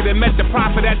rocket and met the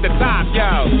prophet at the top.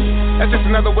 Yo, that's just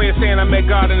another way of saying I met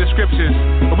God in the scriptures.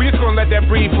 But we just gonna let that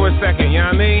breathe for a second, you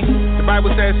know what I mean? The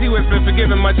Bible says he who has been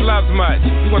forgiven much loves much.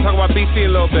 We're gonna talk about BC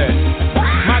a little bit.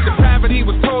 My depravity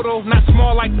was total, not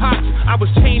small like pops. I was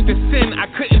chained to sin, I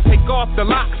couldn't take off the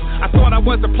locks. I thought I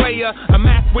was a player, a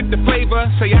math with the flavor.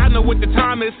 Say I know what the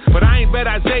time is, but I ain't read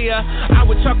Isaiah. I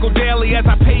would chuckle daily as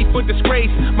I paid for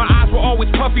disgrace. My eyes were always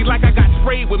puffy like I got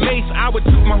sprayed with mace. I would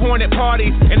toot my horn at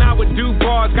parties, and I would do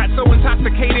bars. Got so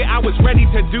intoxicated, I was ready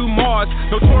to do Mars.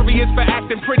 Notorious for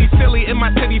acting pretty silly in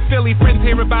my city, Philly. Friends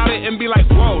hear about it and be like,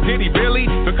 whoa, did he really?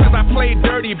 Because I played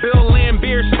dirty, Bill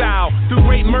Lambier style. Through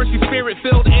great mercy,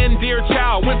 spirit-filled and dear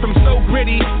child. Went from so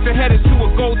gritty to headed to a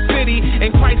gold city.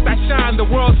 In Christ I shine, the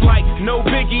world's like, no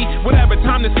biggie. Whatever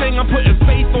time to sing, I'm putting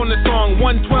faith on the song.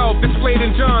 112 displayed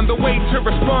in John, the way to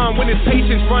respond. When his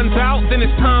patience runs out, then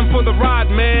it's time for the rod,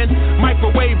 man.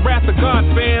 Microwave wrath of God,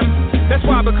 fam. That's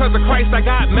why because of Christ I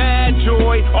got mad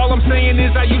joy. All I'm saying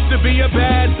is I used to be a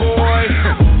bad boy.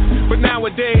 But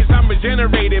nowadays I'm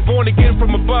regenerated, born again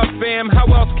from above, fam. How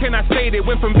else can I say that?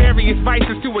 Went from various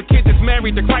vices to a kid that's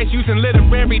married to Christ, using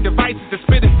literary devices to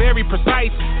spit is very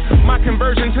precise. My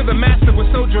conversion to the master was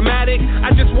so dramatic.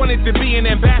 I just wanted to be an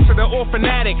ambassador or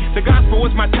fanatic. The gospel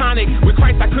was my tonic. With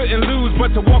Christ I couldn't lose,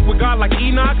 but to walk with God like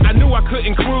Enoch, I knew I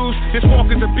couldn't cruise. This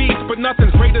walk is a beast, but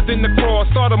nothing's greater than the cross.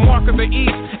 Saw the mark of the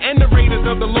east and the raiders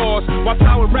of the lost. While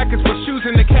Tower Records was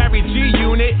choosing to carry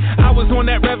G-Unit, I was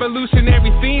on that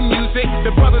revolutionary theme music.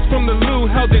 The brothers from the Lou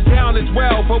held it down as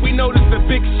well, but we noticed a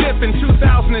big shift in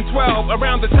 2012.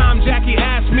 Around the time Jackie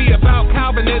asked me about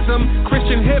Calvinism,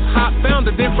 Christian hip-hop found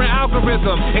a different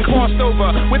algorithm and crossed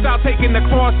over without taking the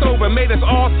crossover. Made us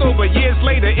all sober. Years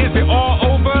later, is it all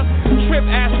over? Trip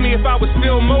asked me if I was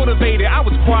still motivated. I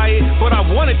was quiet, but I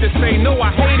wanted to say no,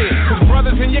 I hate it. Cause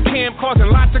brothers in your camp causing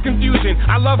lots of confusion.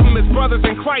 I love them as brothers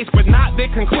in Christ, but not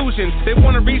their conclusions. They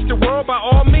want to reach the world, by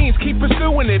all means, keep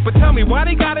pursuing it. But tell me, why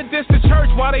they gotta diss the church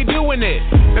while they doing it?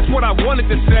 That's what I wanted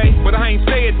to say, but I ain't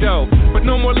say it though. But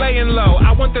no more laying low,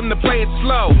 I want them to play it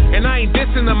slow. And I ain't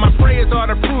dissing them, my prayers are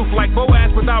the proof. Like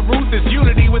Boaz without Ruth is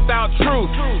unity without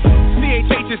truth.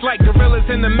 CHH is like gorillas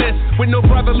in the mist, with no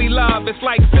brotherly love, it's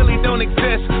like Philly don't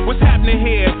exist. What's happening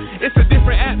here? It's a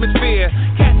different atmosphere.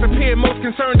 Cats appear most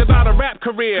concerned about a rap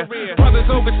career. Brothers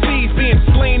overseas being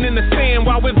slain in the sand,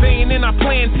 while we're vain in our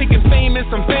plan, taking fame in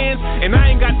some fans. And I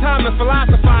ain't got time to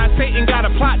philosophize, Satan got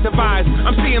a plot devised.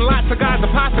 I'm seeing lots of guys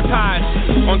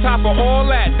apostatized. On top of all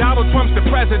that, Donald Trump's the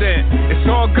president. It's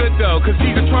all good though, cause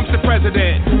Jesus Trump's the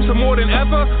president. So more than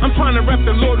ever, I'm trying to rep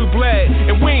the Lord who bled.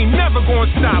 And we ain't never gonna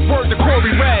stop, word to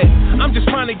Corey Red. I'm just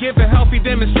trying to give a healthy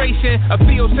demonstration of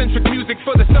theocentric music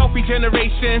for the selfie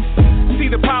generation. See,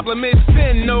 the problem is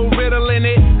sin, no riddle in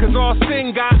it. Cause all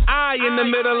sin got eyes I in the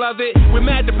middle of it. We're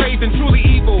mad, depraved, and truly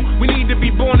evil. We need to be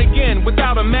born again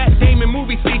without a Matt Damon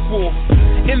movie sequel.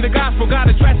 In the gospel, God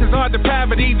addresses our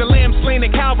depravity. The lamb slain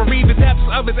at Calvary, the depths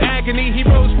of his agony. He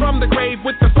rose from the grave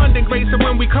with abundant grace. So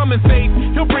when we come in faith,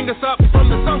 he'll bring us up from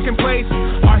the sunken place.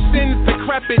 Our sins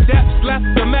decrepit, depths left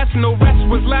the mess. No rest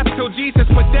was left till Jesus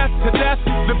put death to death.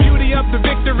 The beauty of the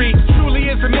victory truly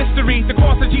is a mystery. The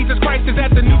cross of Jesus Christ is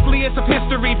at the nucleus of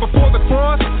history. Before the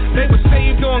cross, they were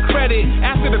saved on credit.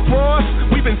 After the cross,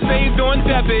 we've been saved on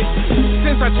debit.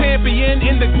 Since our champion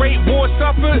in the great war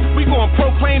suffered, we gon'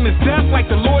 proclaim his death like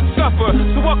the Lord's Supper.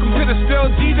 So welcome to the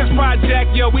Still Jesus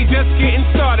Project. Yo, we just getting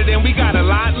started and we got a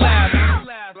lot left.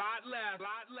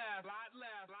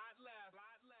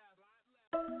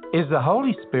 Is the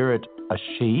Holy Spirit a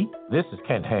she? This is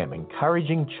Ken Ham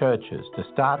encouraging churches to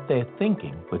start their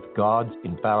thinking with God's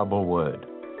infallible word.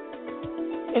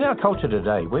 In our culture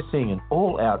today, we're seeing an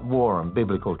all-out war on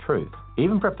biblical truth.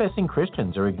 Even professing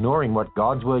Christians are ignoring what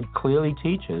God's word clearly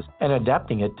teaches and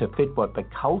adapting it to fit what the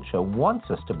culture wants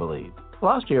us to believe.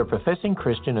 Last year, a professing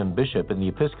Christian and bishop in the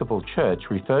Episcopal Church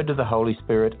referred to the Holy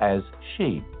Spirit as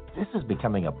she. This is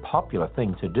becoming a popular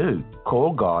thing to do.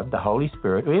 Call God, the Holy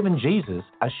Spirit, or even Jesus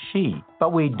a she.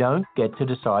 But we don't get to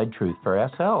decide truth for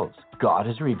ourselves. God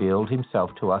has revealed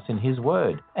himself to us in his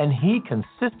word, and he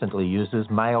consistently uses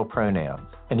male pronouns.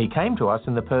 And he came to us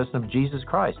in the person of Jesus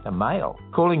Christ, a male.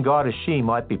 Calling God a she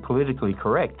might be politically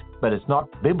correct, but it's not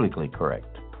biblically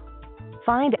correct.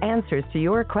 Find answers to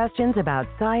your questions about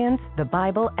science, the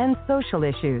Bible, and social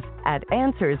issues at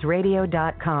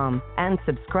AnswersRadio.com and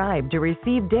subscribe to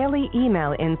receive daily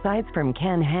email insights from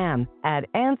Ken Ham at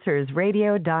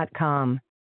AnswersRadio.com.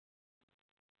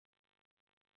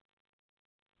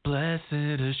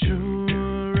 Blessed assurance.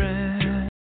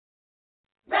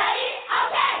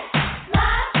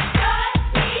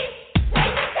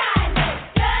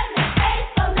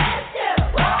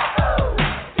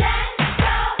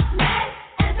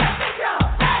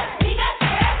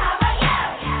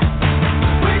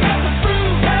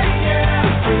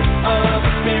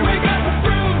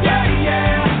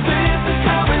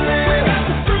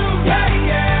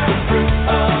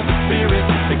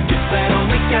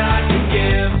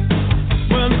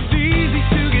 See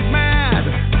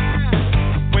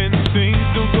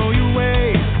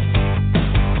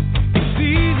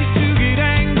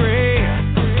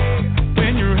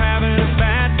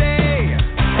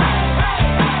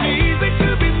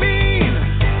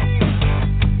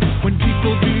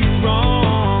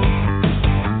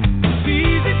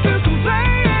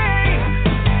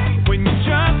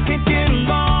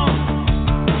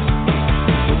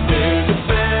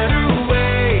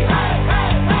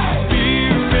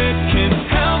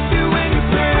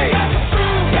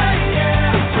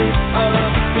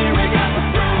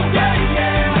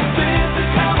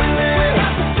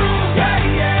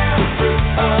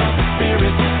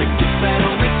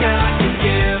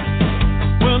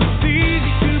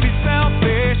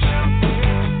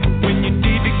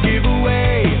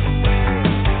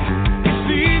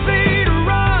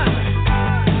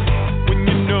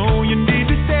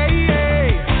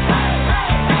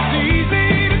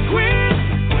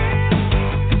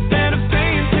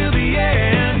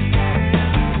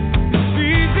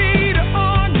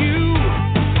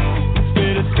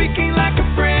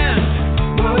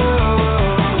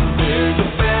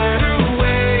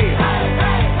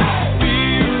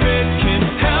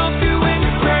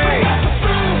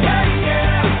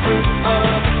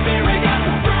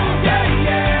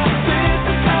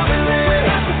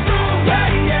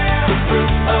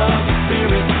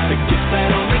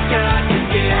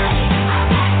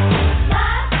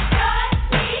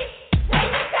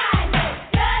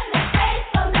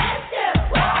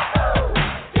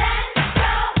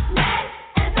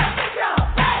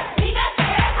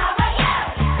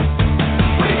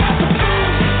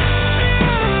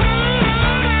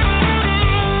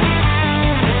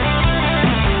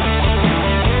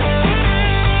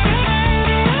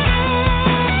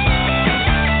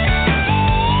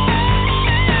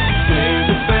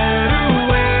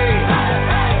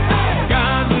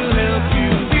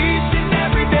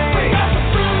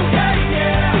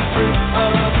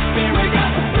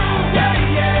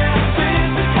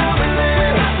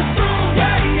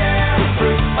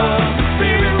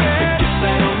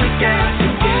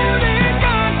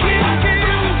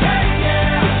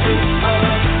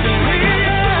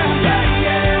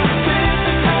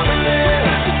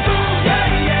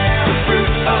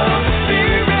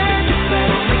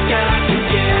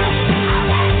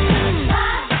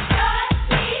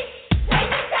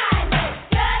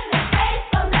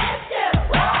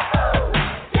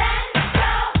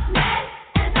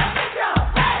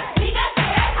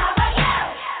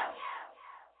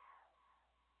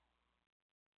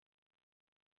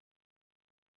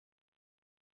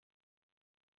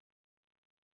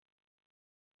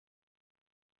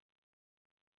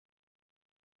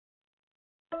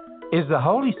Is the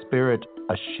Holy Spirit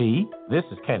a she? This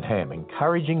is Ken Ham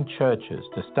encouraging churches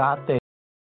to start their...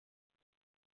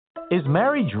 Is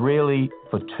marriage really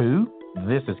for two?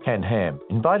 This is Ken Ham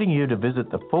inviting you to visit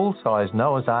the full-size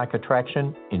Noah's Ark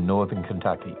attraction in northern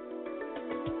Kentucky.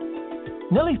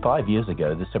 Nearly 5 years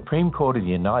ago, the Supreme Court of the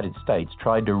United States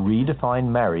tried to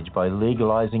redefine marriage by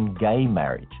legalizing gay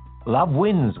marriage. Love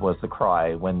wins was the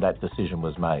cry when that decision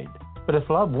was made. But if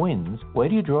love wins, where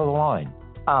do you draw the line?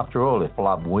 After all, if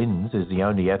love wins is the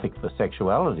only ethic for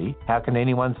sexuality, how can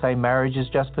anyone say marriage is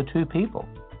just for two people?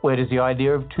 Where does the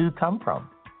idea of two come from?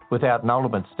 Without an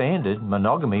ultimate standard,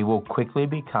 monogamy will quickly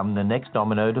become the next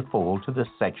domino to fall to the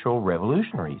sexual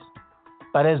revolutionaries.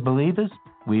 But as believers,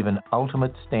 we have an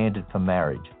ultimate standard for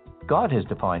marriage. God has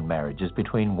defined marriage as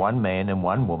between one man and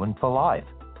one woman for life.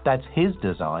 That's His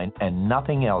design, and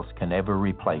nothing else can ever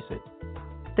replace it.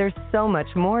 There's so much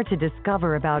more to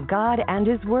discover about God and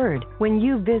His Word when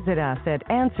you visit us at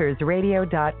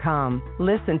AnswersRadio.com.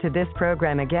 Listen to this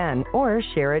program again or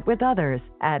share it with others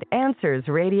at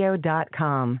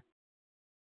AnswersRadio.com.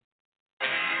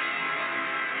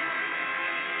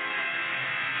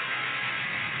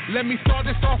 Let me start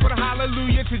this off with a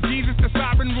hallelujah to Jesus, the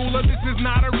sovereign ruler. This is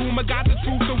not a rumor, got the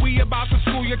truth, so we about to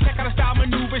school you. Check out a style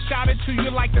maneuver, shout it to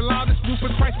you like the loudest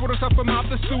Rufus Christ brought us up from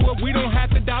out the sewer. We don't have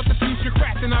to doubt the future,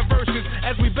 crafting our verses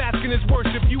as we bask in His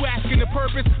worship. You asking the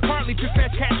purpose, partly to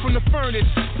fetch cash from the furnace.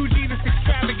 To Jesus'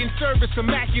 extravagant service,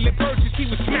 immaculate purchase. He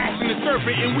was smashing the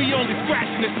serpent, and we only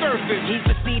scratching the surface. He's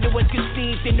the seed that was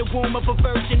conceived in the womb of a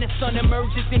virgin. The Son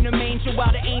emerges in the manger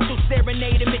while the angels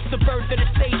serenade him. It's the birth of the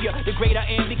Savior, the great I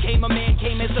Am. Became a man,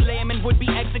 came as a lamb, and would be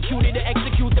executed to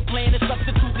execute the plan to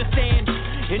substitute the stand.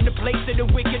 In the place of the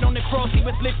wicked on the cross He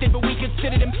was lifted, but we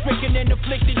considered Him stricken and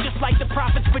afflicted, just like the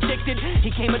prophets predicted.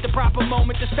 He came at the proper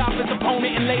moment to stop His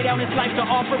opponent and lay down His life to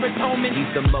offer atonement.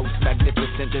 He's the most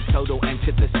magnificent, the total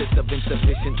antithesis of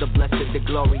insufficient, the blessed, the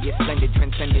glorious, splendid,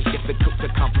 transcendent, difficult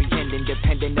to comprehend,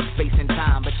 independent of space and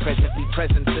time, but presently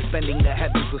present, suspending the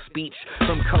heavens with speech.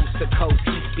 From coast to coast,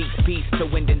 He speaks peace to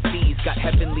wind and seas, got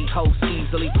heavenly hosts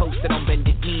easily posted on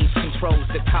bended knees, controls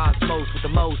the cosmos with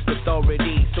the most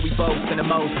authority, so we boast in the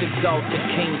most exalted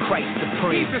King Christ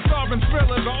supreme. He's the sovereign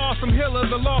thriller, the awesome healer,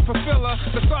 the law fulfiller,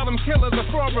 the solemn killer, the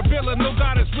fraud revealer. No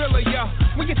God is realer, yeah.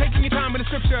 When you're taking your time in the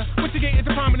scripture, what you get is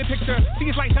a prominent picture. See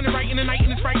His light shining bright in the night,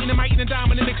 and it's bright in the might and the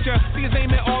dominant mixture. See His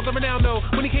name at all the renown, though.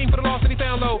 When He came for the lost and He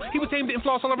found low, He was tamed and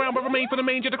floss all around, but remained for the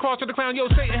manger, the cross, or the crown. Yo,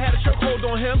 Satan had a chokehold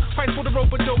on Him. Fight for the rope,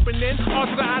 but doping in. R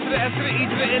to the I to the S to the E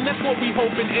to the N. That's what we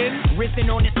hoping in. Risen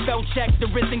on His spell check, the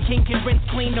risen King can rinse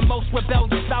clean the most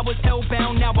rebellious. I was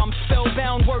hellbound, now I'm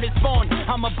spellbound. Word is born.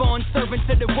 I'm a born servant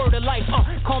to the word of life.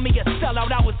 Call me a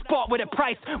sellout, I was bought with a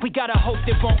price. We got a hope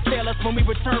that won't fail us when we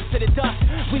return to the dust.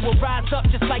 We will rise up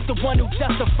just like the one who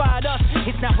justified us.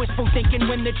 It's not wishful thinking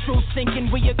when the truth's sinking.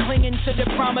 We are clinging to the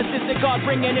promises of God,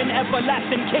 bringing an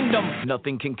everlasting kingdom.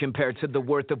 Nothing can compare to the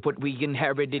worth of what we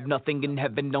inherited. Nothing in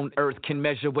heaven on earth can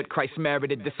measure what Christ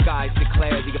merited. The skies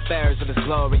declare the affairs of His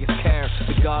glorious care.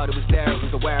 The God who is there,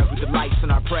 who's aware, who delights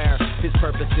in our prayer. His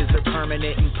purposes are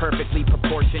permanent and perfectly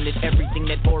proportionate. Everything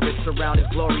that orbits around His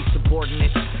glory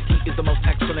subordinate. He is the most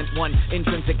excellent one,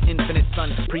 intrinsic, infinite Son,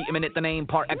 preeminent, the name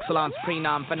par excellence,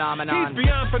 prenom phenomenon. He's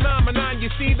beyond phenomenon. You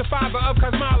see, the father of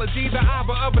cosmology, the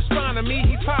Abba of astronomy.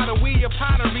 He's potter, we of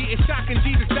pottery. It's shocking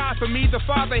Jesus died for me. The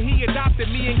Father, He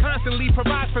adopted me and constantly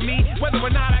provides for me. Whether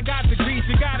or not I got degrees,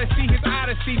 you gotta see His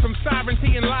odyssey. From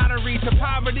sovereignty and lottery to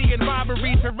poverty and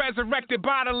robbery to resurrected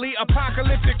bodily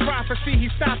apocalyptic prophecy.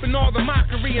 He's stopping all the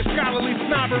mockery and scholarly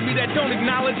snobbery that don't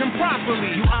acknowledge Him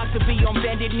properly. You ought to be on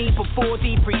bended knee before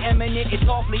the preeminent. It's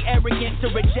awfully arrogant to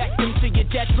reject Him to your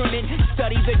detriment.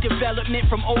 Study the development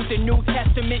from Old to New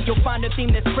Testament. You'll find a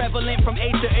theme that's prevalent from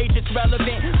age to age. It's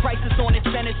relevant. Christ is on His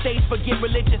center stage. Forget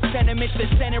religious sentiments that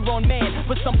center on man.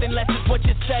 But something less is what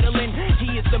you're settling.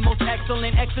 He is the most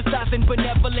excellent, exercising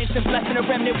benevolence and blessing a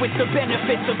remnant with the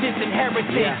benefits of His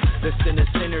inheritance. Yeah, the sin of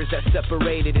sinners that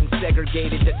separated and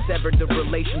segregated, that severed the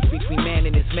relations between man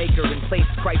and His Maker, and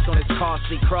placed Christ on His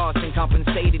costly cross and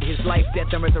compensated His life, death,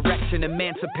 and resurrection,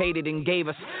 emancipated and gave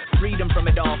us freedom from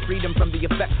it all, freedom from the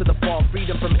effects of the fall,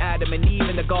 freedom from Adam and Eve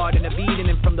in the Garden of Eden,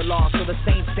 and from the law. So the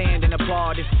saints stand and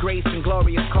applaud His grace and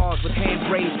glorious cause with hands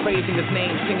raised, praising His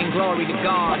name, singing glory to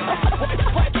God.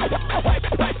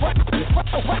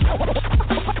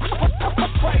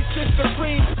 Christ is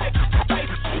supreme.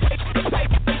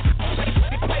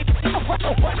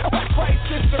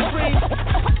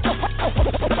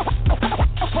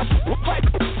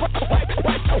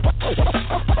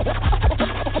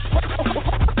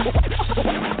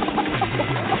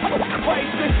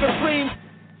 Christ is supreme.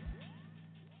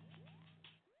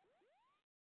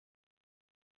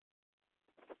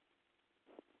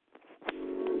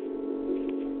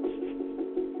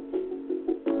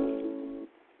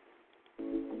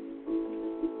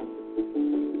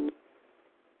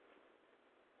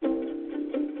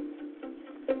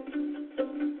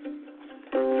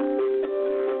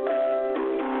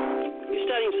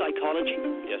 psychology?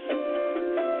 Yes.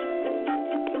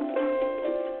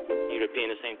 You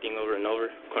repeating the same thing over and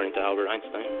over, according to Albert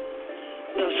Einstein.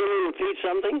 Now, if someone repeats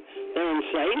something, they're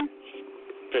insane?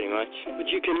 Pretty much.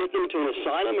 Would you commit them to an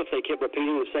asylum if they kept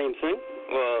repeating the same thing?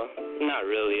 Well, not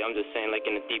really. I'm just saying, like,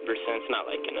 in a deeper sense, not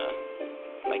like in a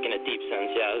deep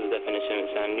sense. Yeah, the definition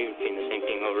is that you're repeating the same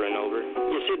thing over and over.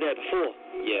 You said that before.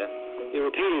 Yeah. You're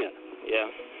repeating it.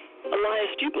 Yeah.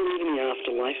 Elias, do you believe in the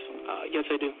afterlife? Yes,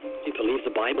 I do. Do you believe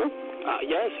the Bible?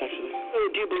 Yes, actually.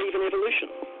 Do you believe in evolution?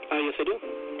 Yes, I do.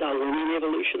 Darwinian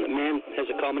evolution, that man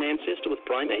has a common ancestor with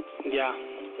primates? Yeah.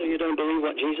 So you don't believe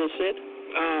what Jesus said?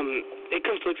 It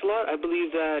conflicts a lot. I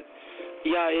believe that,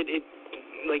 yeah, it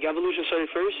like evolution started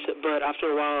first, but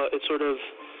after a while it sort of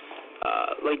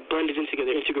like blended in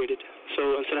together, integrated.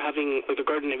 So instead of having like the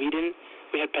Garden of Eden,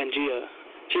 we had Pangea.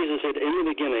 Jesus said, in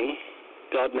the beginning,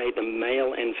 God made them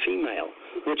male and female,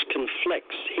 which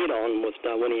conflicts head-on with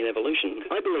Darwinian evolution.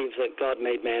 I believe that God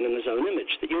made man in his own image,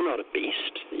 that you're not a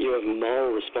beast, that you have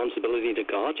moral responsibility to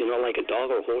God. You're not like a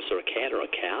dog or a horse or a cat or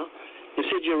a cow. You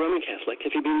said you're Roman Catholic.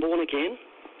 Have you been born again?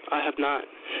 I have not.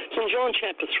 So in John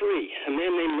chapter 3, a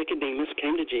man named Nicodemus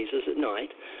came to Jesus at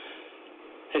night,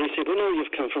 and he said, we know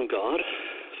you've come from God,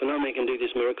 for no man can do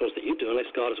these miracles that you do unless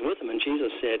God is with him. And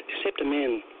Jesus said, except a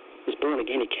man is born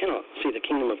again, he cannot see the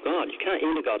kingdom of God. You can't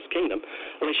enter God's kingdom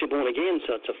unless you're born again,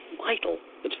 so it's vital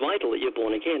that you're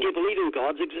born again. Do you believe in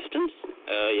God's existence?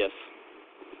 Yes.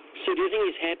 So do you think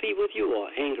he's happy with you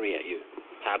or angry at you?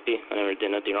 Happy. I never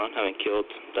did nothing wrong. Haven't killed,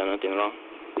 done nothing wrong.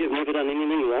 You've never done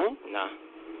anything wrong? Nah.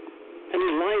 How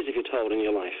many lies have you told in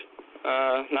your life?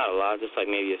 Not a lot, just like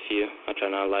maybe a few. I try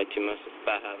not to lie too much. It's a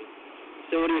bad habit.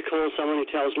 So what do you call someone who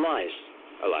tells lies?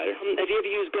 A liar. Have you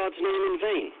ever used God's name in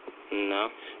vain?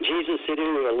 No. Jesus said,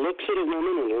 whoever looks at a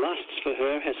woman and lusts for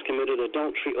her has committed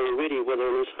adultery already with her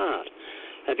in his heart.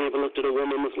 Have you ever looked at a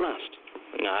woman with lust?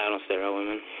 No, I don't stare at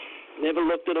women. Never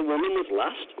looked at a woman with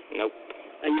lust? Nope.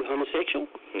 Are you homosexual?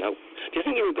 Nope. Do you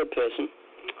think you're a good person?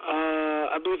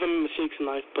 I believe I made mistakes in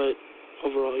life, but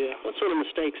overall, yeah. What sort of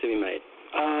mistakes have you made?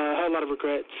 I had a lot of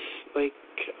regrets. Like,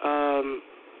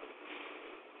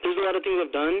 there's a lot of things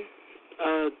I've done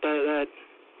that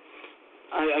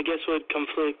I guess would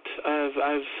conflict. I've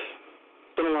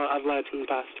done a lot. I've lied in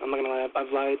the past. I'm not gonna lie. I've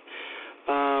lied.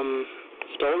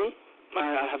 Stolen?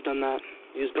 I have done that.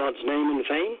 Used God's name in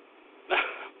vain?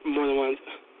 More than once.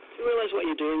 Do you realize what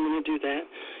you're doing when you do that?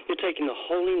 You're taking the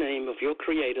holy name of your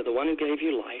Creator, the one who gave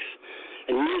you life,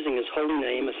 and using his holy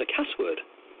name as a cuss word.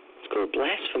 It's called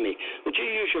blasphemy. Would you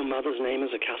use your mother's name as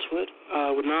a cuss word?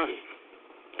 Would not.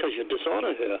 Because you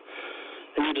dishonor her.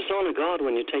 And you dishonor God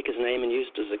when you take his name and use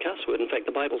it as a cuss word. In fact,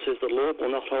 the Bible says the Lord will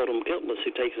not hold him guiltless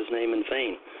who takes his name in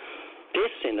vain.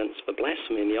 Death sentence for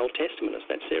blasphemy in the Old Testament is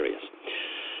that serious.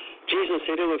 Jesus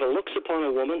said, whoever looks upon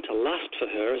a woman to lust for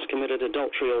her has committed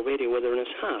adultery already with her in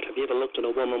his heart. Have you ever looked at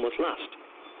a woman with lust?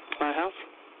 I have.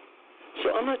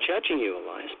 So I'm not judging you,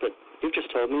 Elias, but you've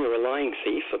just told me you're a lying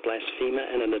thief, a blasphemer,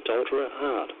 and an adulterer at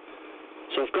heart.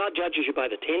 So if God judges you by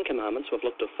the 10 Commandments, we've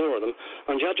looked at 4 of them,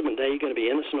 on Judgment Day you're going to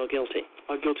be innocent or guilty?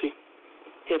 Guilty.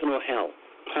 Heaven or hell?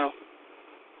 Hell.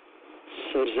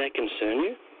 So does that concern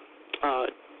you?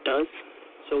 It does.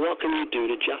 So what can you do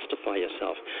to justify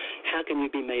yourself? How can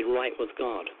you be made right with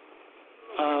God?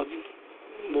 Ask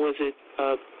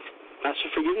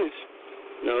for forgiveness.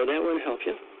 No, that won't help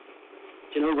you.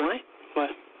 Do you know why? Why?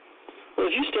 Well,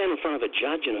 if you stand in front of a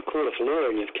judge in a court of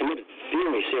law and you've committed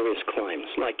very serious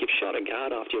crimes, like you've shot a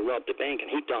guard after you robbed a bank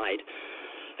and he died,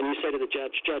 and you say to the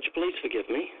judge, Judge, please forgive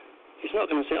me, he's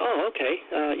not going to say, oh, okay,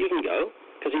 you can go,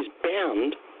 because he's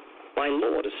bound by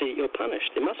law to see you're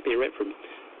punished. There must be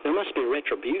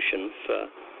retribution for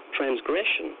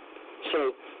transgression.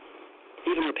 So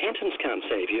even repentance can't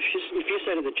save you. If you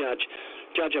say to the judge,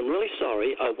 Judge, I'm really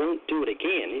sorry, I won't do it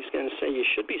again, he's going to say you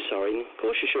should be sorry, and of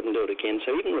course you shouldn't do it again.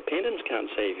 So even repentance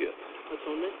can't save you.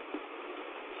 Atonement?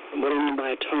 What do you mean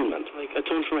by atonement? Like,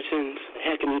 atone for my sins.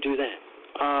 How can you do that?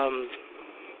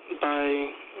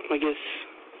 By, I guess,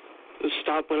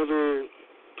 stop whatever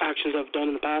actions I've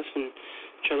done in the past and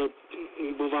try to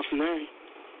move on from there.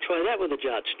 Try that with a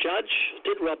judge. Judge,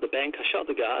 did rob the bank, I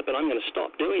shot the guard, but I'm going to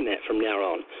stop doing that from now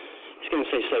on. He's going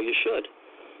to say, so you should.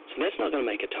 So that's not going to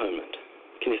make atonement.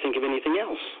 Can you think of anything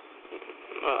else?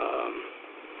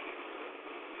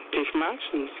 Pay for my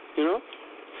actions, you know?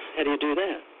 How do you do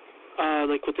that?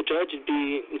 Like with the judge, it'd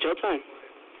be jail time.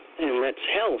 And that's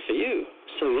hell for you.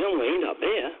 So you don't want to end up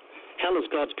there. Hell is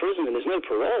God's prison and there's no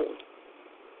parole.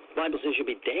 The Bible says you'll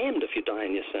be damned if you die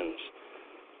in your sins.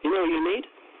 You know what you need?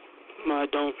 No, I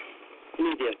don't.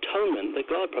 You need the atonement that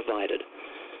God provided.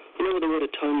 You know what the word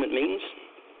atonement means?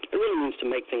 It really means to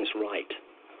make things right.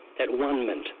 At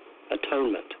one-ment.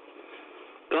 atonement.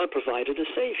 God provided a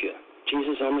Savior,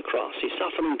 Jesus on the cross. He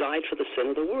suffered and died for the sin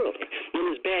of the world. And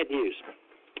there's bad news.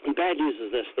 And bad news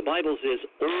is this. The Bible says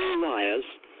all liars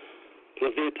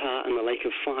have their part in the lake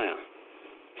of fire.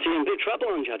 See, you're in big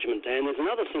trouble on Judgment Day, and there's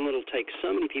another sin that will take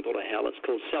so many people to hell. It's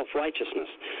called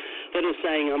self-righteousness. That is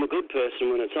saying, I'm a good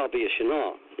person when it's obvious you're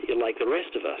not. You're like the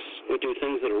rest of us. We do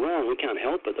things that are wrong. We can't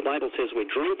help it. The Bible says we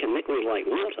drink iniquity like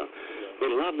water. We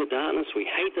love the darkness. We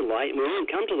hate the light. And we won't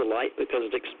come to the light because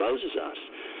it exposes us.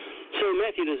 So,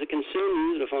 Matthew, does it concern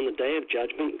you that if on the day of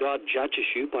judgment God judges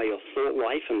you by your thought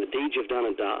life and the deeds you've done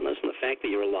in darkness and the fact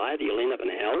that you're a liar, that you'll end up in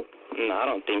hell? No, I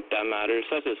don't think that matters.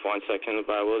 That's just one section of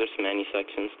the Bible. There's many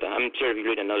sections. I'm sure if you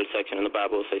read another section in the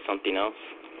Bible, it'll say something else.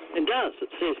 It does.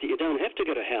 It says that you don't have to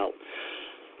go to hell.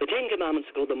 The Ten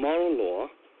Commandments are called the moral law.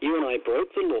 You and I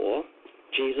broke the law.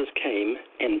 Jesus came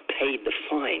and paid the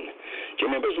fine. Do you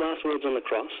remember his last words on the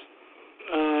cross?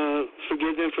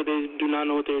 Forgive them, for they do not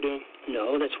know what they're doing.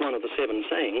 No, that's one of the 7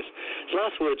 sayings. His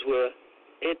last words were,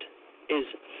 it is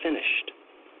finished.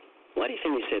 Why do you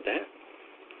think he said that?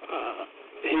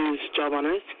 His job on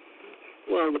earth?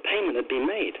 Well, the payment had been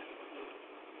made.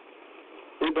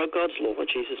 We broke God's law.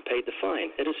 Jesus paid the fine.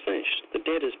 It is finished. The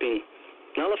debt has been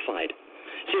nullified.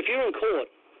 See, if you're in court,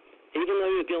 even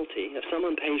though you're guilty, if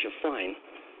someone pays your fine,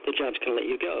 the judge can let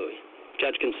you go. The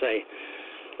judge can say,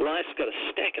 life's got a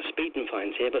stack of speeding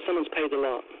fines here, but someone's paid the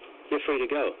lot. You're free to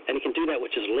go. And he can do that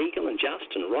which is legal and just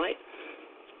and right,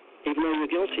 even though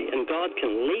you're guilty. And God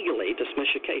can legally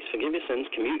dismiss your case, forgive your sins,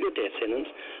 commute your death sentence,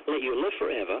 let you live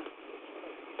forever,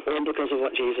 all because of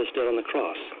what Jesus did on the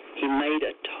cross. He made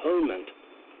atonement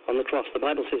on the cross. The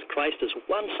Bible says Christ has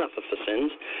once suffered for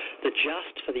sins, the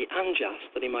just for the unjust,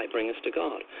 that he might bring us to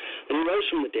God. And he rose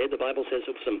from the dead. The Bible says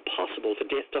it was impossible for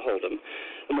death to hold him.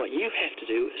 And what you have to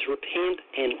do is repent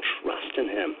and trust in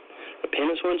him.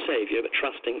 Repentance won't save you, but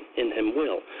trusting in him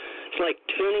will. It's like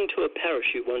turning to a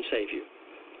parachute won't save you,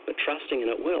 but trusting in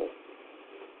it will.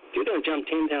 If you're going to jump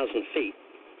 10,000 feet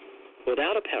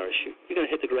without a parachute, you're going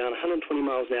to hit the ground 120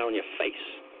 miles an hour on your face.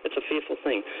 It's a fearful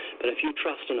thing. But if you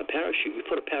trust in a parachute, you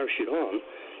put a parachute on,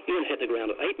 you're going to hit the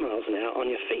ground at 8 miles an hour on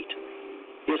your feet.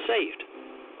 You're saved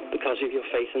because of your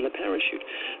faith in the parachute.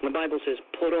 And the Bible says,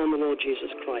 put on the Lord Jesus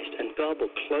Christ, and God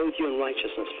will clothe you in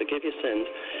righteousness, forgive your sins,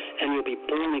 and you'll be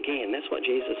born again. That's what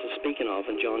Jesus is speaking of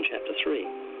in John chapter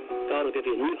 3. God will give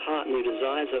you a new heart, new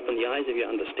desires, open the eyes of your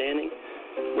understanding,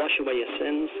 wash away your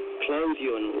sins, clothe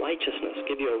you in righteousness,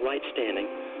 give you a right standing,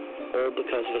 all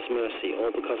because of his mercy,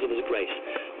 all because of his grace.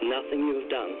 Nothing you have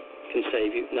done can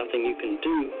save you. Nothing you can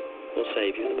do will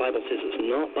save you. The Bible says it's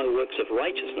not by works of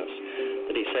righteousness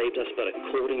that he saved us, but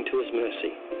according to his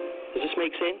mercy. Does this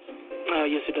make sense?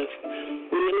 Yes, it does.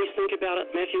 Will you at least think about it,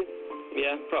 Matthew?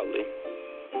 Yeah, probably.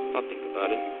 I'll think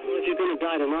about it. Well, if you're going to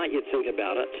die tonight, you'd think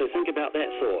about it. So think about that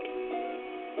thought.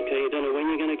 Okay, you don't know when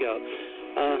you're going to go.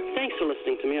 Thanks for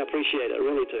listening to me. I appreciate it. I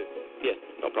really do. Yeah,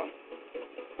 no problem.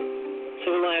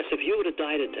 So, Elias, if you were to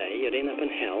die today, you'd end up in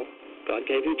hell. God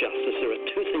gave you justice. There are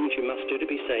 2 things you must do to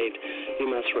be saved. You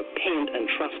must repent and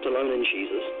trust alone in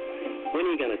Jesus. When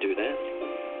are you going to do that?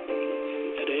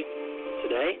 Today.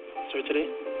 Today? Start today.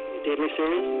 Deadly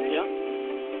serious? Yeah.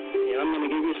 Yeah, I'm going to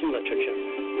give you some literature.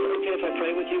 Is it okay if I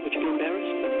pray with you? Would you be embarrassed?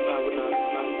 I would not.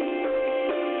 No.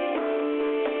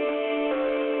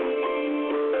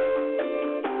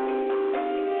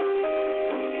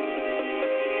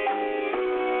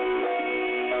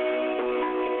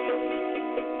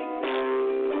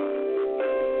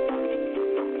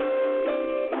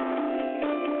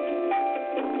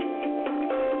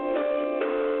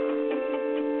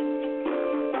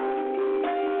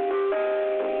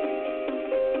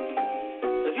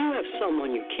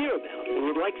 Someone you care about and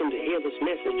you'd like them to hear this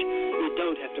message, you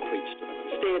don't have to preach to them.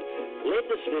 Instead, let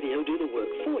this video do the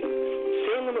work for you.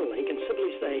 Send them a link and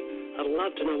simply say, I'd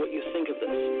love to know what you think of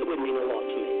this. It would mean a lot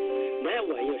to me. That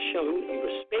way you're showing that you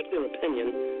respect their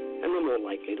opinion and they're more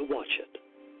likely to watch it.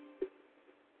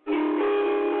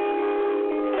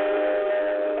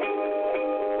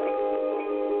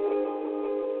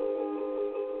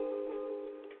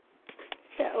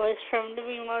 That was from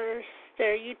Living Waters,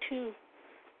 their YouTube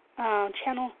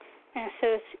channel, and it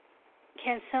says,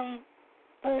 can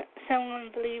someone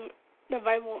believe the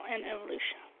Bible and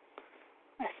evolution?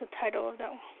 That's the title of that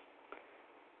one.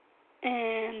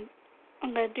 And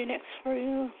I'm going to do next for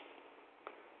you.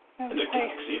 In the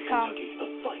galaxy of Kentucky,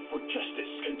 the fight for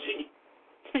justice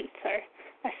continues. Sorry,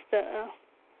 that's the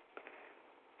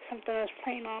something that's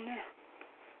playing on there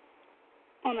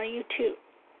on the YouTube.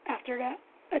 After that,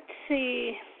 let's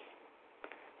see.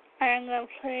 I am going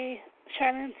to play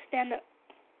Silent Stand Up.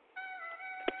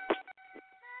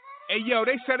 Hey, yo,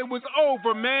 they said it was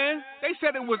over, man. They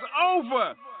said it was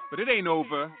over. But it ain't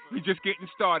over. We just getting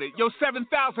started. Yo,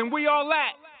 7,000, we all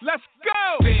at. Let's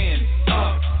go. Stand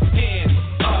up, hands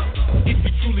up. If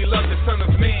you truly love the Son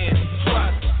of Man,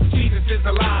 trust Jesus is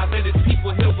alive and his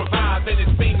people he'll revive and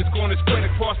his fame is going to spread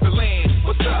across the land.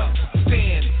 What's up?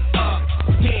 Stand up,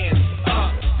 hands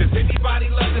up. Does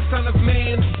anybody love the Son of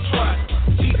Man?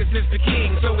 Trust Jesus is the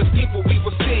King, so his people we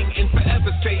will sing and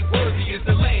forever say, worthy is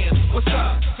the Lamb. What's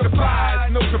up?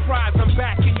 Surprise, no surprise, I'm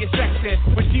back in your section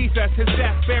with Jesus, his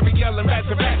death, burial, and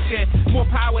resurrection. More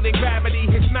power than gravity,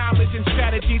 his knowledge and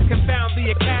strategies confound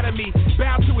the academy.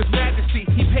 Bow to his majesty,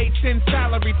 he paid sin's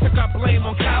salary, took up blame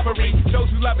on Calvary. Those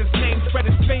who love his name spread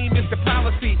his fame is the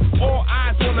policy. All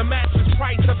eyes on the matchless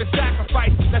price of his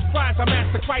sacrifice. Let's prize our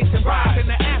master Christ and rise in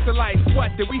the afterlife.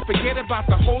 What, did we forget about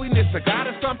the holiness of God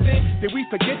or something? Did we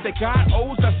forget that God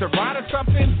owes us a ride or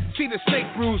something? See the snake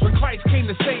bruise when Christ came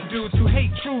to save dudes who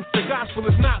hate truth. The gospel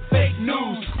is not fake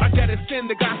news. Our debt is sin,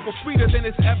 the gospel sweeter than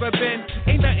it's ever been.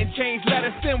 Ain't nothing changed, let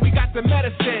us in, we got the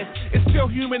medicine. It's still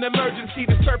human emergency,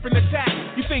 the serpent attack.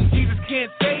 You think Jesus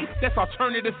can't save? That's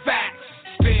alternative facts.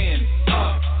 Stand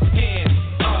up, hands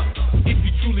up. If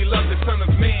you truly love the Son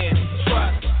of Man,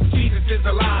 trust Jesus is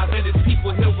alive and his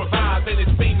people he'll revive and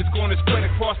his fame is going to spread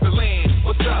across the land.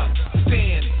 What's up?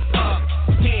 Stand up,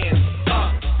 hands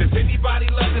up. Does anybody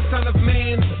love the Son of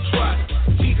Man?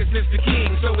 Trust Jesus is the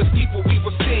King, so his people we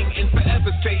will sing and forever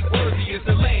say, worthy is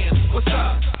the Lamb. What's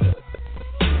up?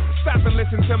 Stop and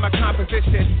listen to my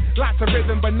composition. Lots of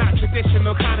rhythm, but not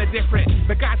traditional, kinda different.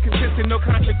 The God's consistent, no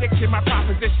contradiction, my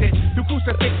proposition. Through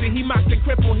crucifixion, he mocked and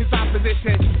crippled his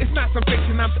opposition. It's not some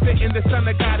fiction I'm spitting, the Son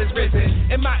of God is risen.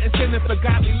 And my incentive for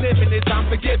godly living is I'm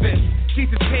forgiven.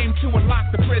 Jesus came to unlock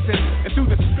the prison, and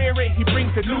through the Spirit, he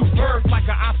brings a new birth like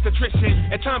an obstetrician.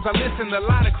 At times I listen, a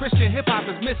lot of Christian hip-hop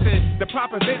is missing. The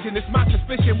proper vision is my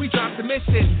suspicion, we dropped the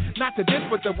mission. Not to this,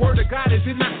 but the word of God, is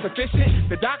it not sufficient?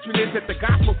 The doctrine is that the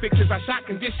gospel fixes our shot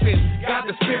condition. God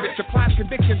the Spirit supplies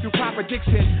conviction through proper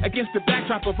diction. Against the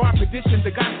backdrop of our tradition,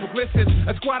 the gospel glistens.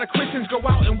 A squad of Christians go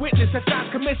out and witness, that's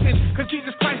God's commission. Cause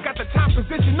Jesus Christ got the top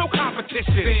position, no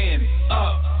competition. Stand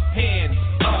up, hands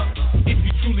up. If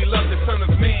you truly love the Son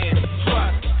of Man,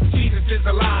 trust Jesus is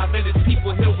alive and his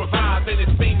people he'll revive and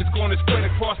his fame is going to spread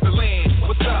across the land.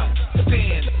 What's up?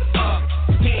 Stand up,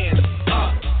 hands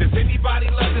up. Does anybody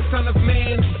love the Son of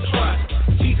Man?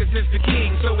 Trust Jesus is the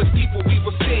King, so his people we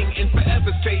will sing and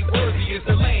forever say, worthy is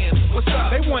the Lamb. What's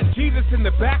up? They want Jesus in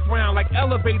the background like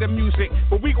elevator music,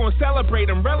 but we gon' celebrate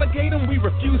him, relegate him, we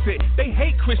refuse it. They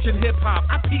hate Christian hip-hop,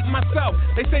 I peep myself.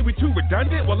 They say we too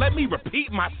redundant, well let me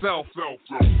repeat myself.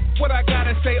 What I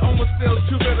gotta say almost feels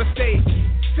too real estate.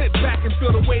 Sit back and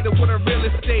feel the weight of what a real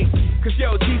estate. Cause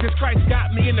yo, Jesus Christ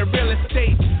got me in the real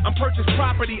estate. I'm purchased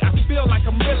property, I feel like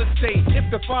I'm real estate. If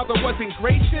the Father wasn't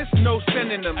gracious, no sin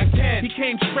in him. Again, he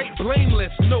came straight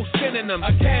blameless, no sin in him.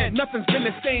 Again, nothing's been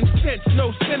the same since,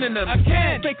 no sin in him.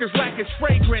 Again, fakers lack his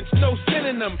fragrance, no sin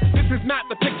in them. This is not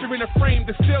the picture in a frame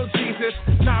to still Jesus.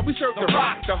 Nah, we serve the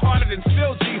rock, the harder than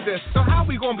still Jesus. So how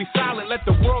we gonna be silent, let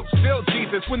the world still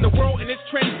Jesus? When the world and its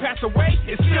trends pass away,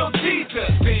 it's still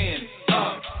Jesus. Stand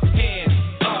up, hands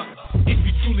up. If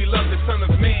you truly love the Son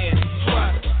of Man,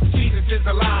 trust Jesus is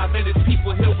alive and his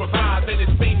people he'll revive and his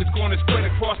fame is going to spread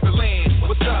across the land.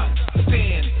 What's up?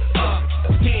 Stand up,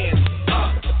 hands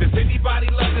up. Does anybody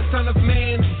love the Son of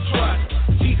Man?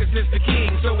 Trust Jesus is the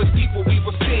King, so his people we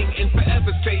will sing and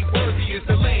forever say, worthy is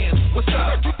the Lamb. What's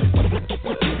up?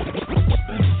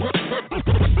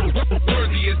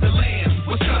 Worthy is the Lamb.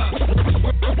 What's up?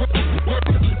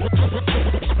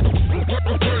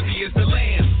 Worthy is the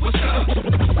Lamb. What's up?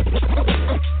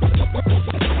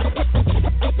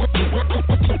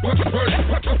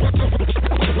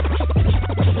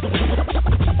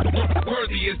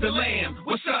 Worthy is the Lamb.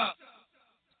 What's up?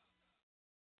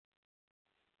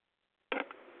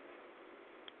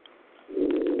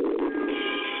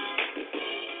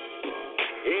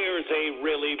 Here's a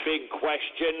really big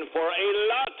question for a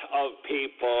lot of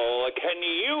people. Can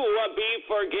you be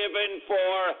forgiven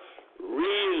for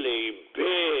really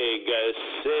big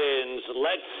sins?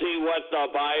 Let's see what the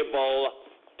Bible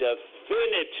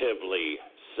definitively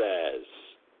says.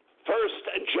 1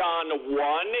 John 1,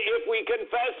 if we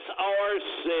confess our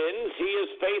sins, he is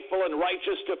faithful and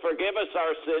righteous to forgive us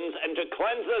our sins and to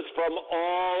cleanse us from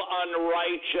all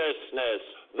unrighteousness.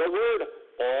 The word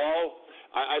all,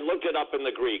 I looked it up in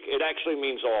the Greek. It actually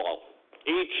means all.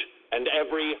 Each and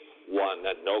every one.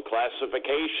 No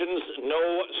classifications,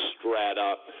 no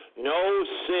strata, no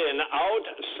sin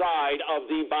outside of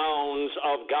the bounds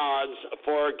of God's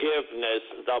forgiveness.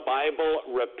 The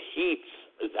Bible repeats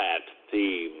that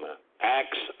theme.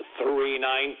 Acts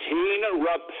 3:19,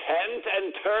 repent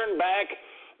and turn back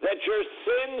that your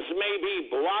sins may be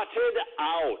blotted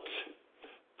out.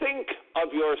 Think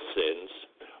of your sins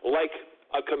like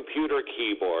a computer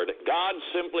keyboard. God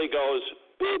simply goes,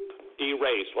 boop,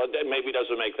 erase. Well, that maybe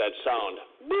doesn't make that sound.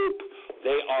 Boop.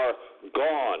 They are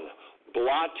gone,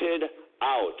 blotted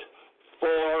out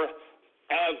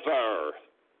forever.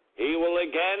 He will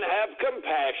again have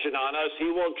compassion on us. He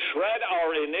will tread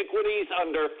our iniquities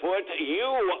underfoot. You,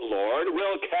 Lord,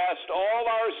 will cast all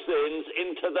our sins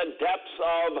into the depths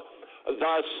of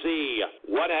the sea.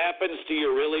 What happens to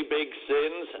your really big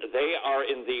sins? They are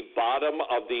in the bottom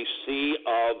of the sea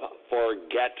of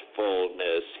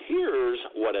forgetfulness. Here's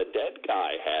what a dead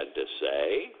guy had to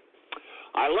say.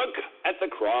 I look at the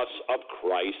cross of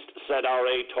Christ, said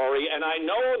R.A. Torrey, and I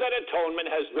know that atonement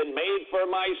has been made for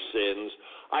my sins.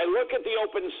 I look at the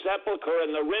open sepulchre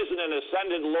and the risen and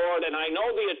ascended Lord, and I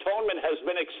know the atonement has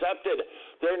been accepted.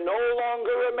 There no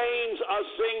longer remains a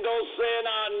single sin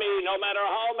on me, no matter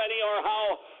how many or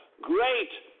how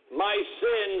great my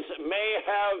sins may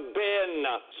have been.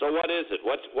 So what is it?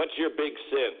 What's your big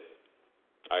sin?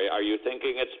 Are you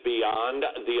thinking it's beyond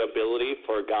the ability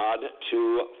for God to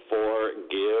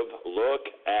forgive? Look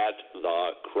at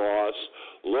the cross.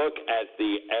 Look at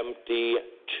the empty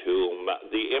tomb.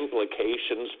 The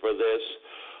implications for this,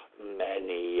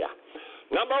 many.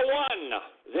 Number one,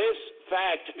 this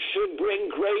fact should bring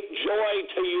great joy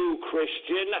to you,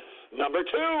 Christian. Number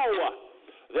two,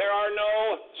 there are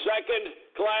no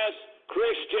second-class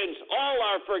Christians. All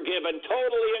are forgiven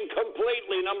totally and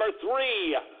completely. Number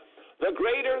three, the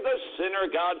greater the sinner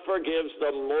God forgives,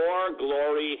 the more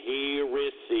glory he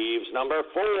receives. Number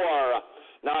four,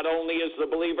 not only is the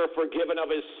believer forgiven of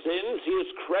his sins, he is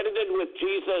credited with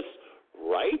Jesus'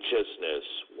 righteousness.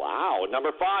 Wow. Number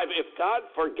five, if God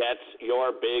forgets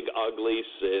your big, ugly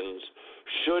sins,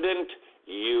 shouldn't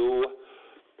you?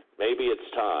 Maybe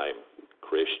it's time,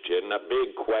 Christian. A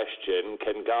big question.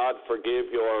 Can God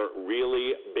forgive your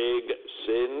really big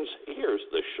sins? Here's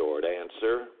the short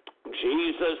answer.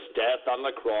 Jesus' death on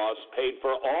the cross paid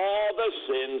for all the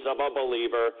sins of a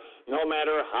believer, no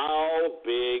matter how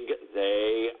big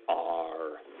they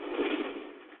are.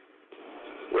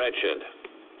 Wretched.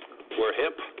 We're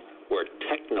hip. We're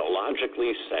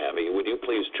technologically savvy. Would you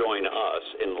please join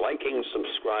us in liking,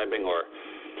 subscribing, or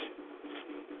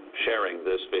sharing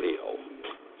this video?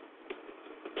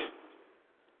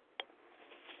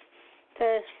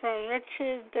 That's from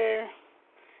Richard, their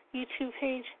YouTube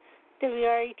page.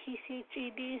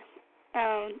 WRETCHED.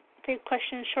 Big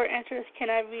question, short answer is,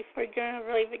 can I be forgiven of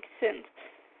really big sins?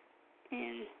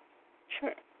 And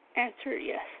short answer,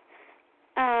 yes.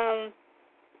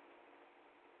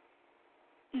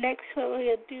 Next, what we're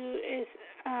going to do is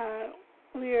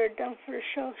we are done for the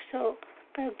show, so I'm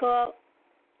going to go out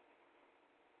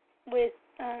with,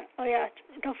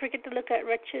 don't forget to look at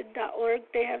wretched.org.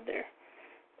 They have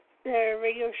their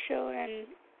radio show and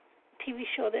TV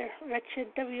show there, Wretched,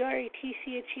 WRETCHED.org.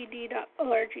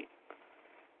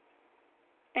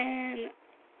 And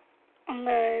I'm going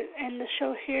to end the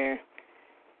show here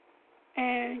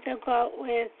and I'll go out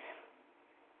with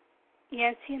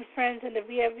Yancey and Friends and the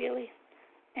Via Billy.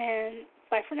 And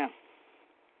bye for now.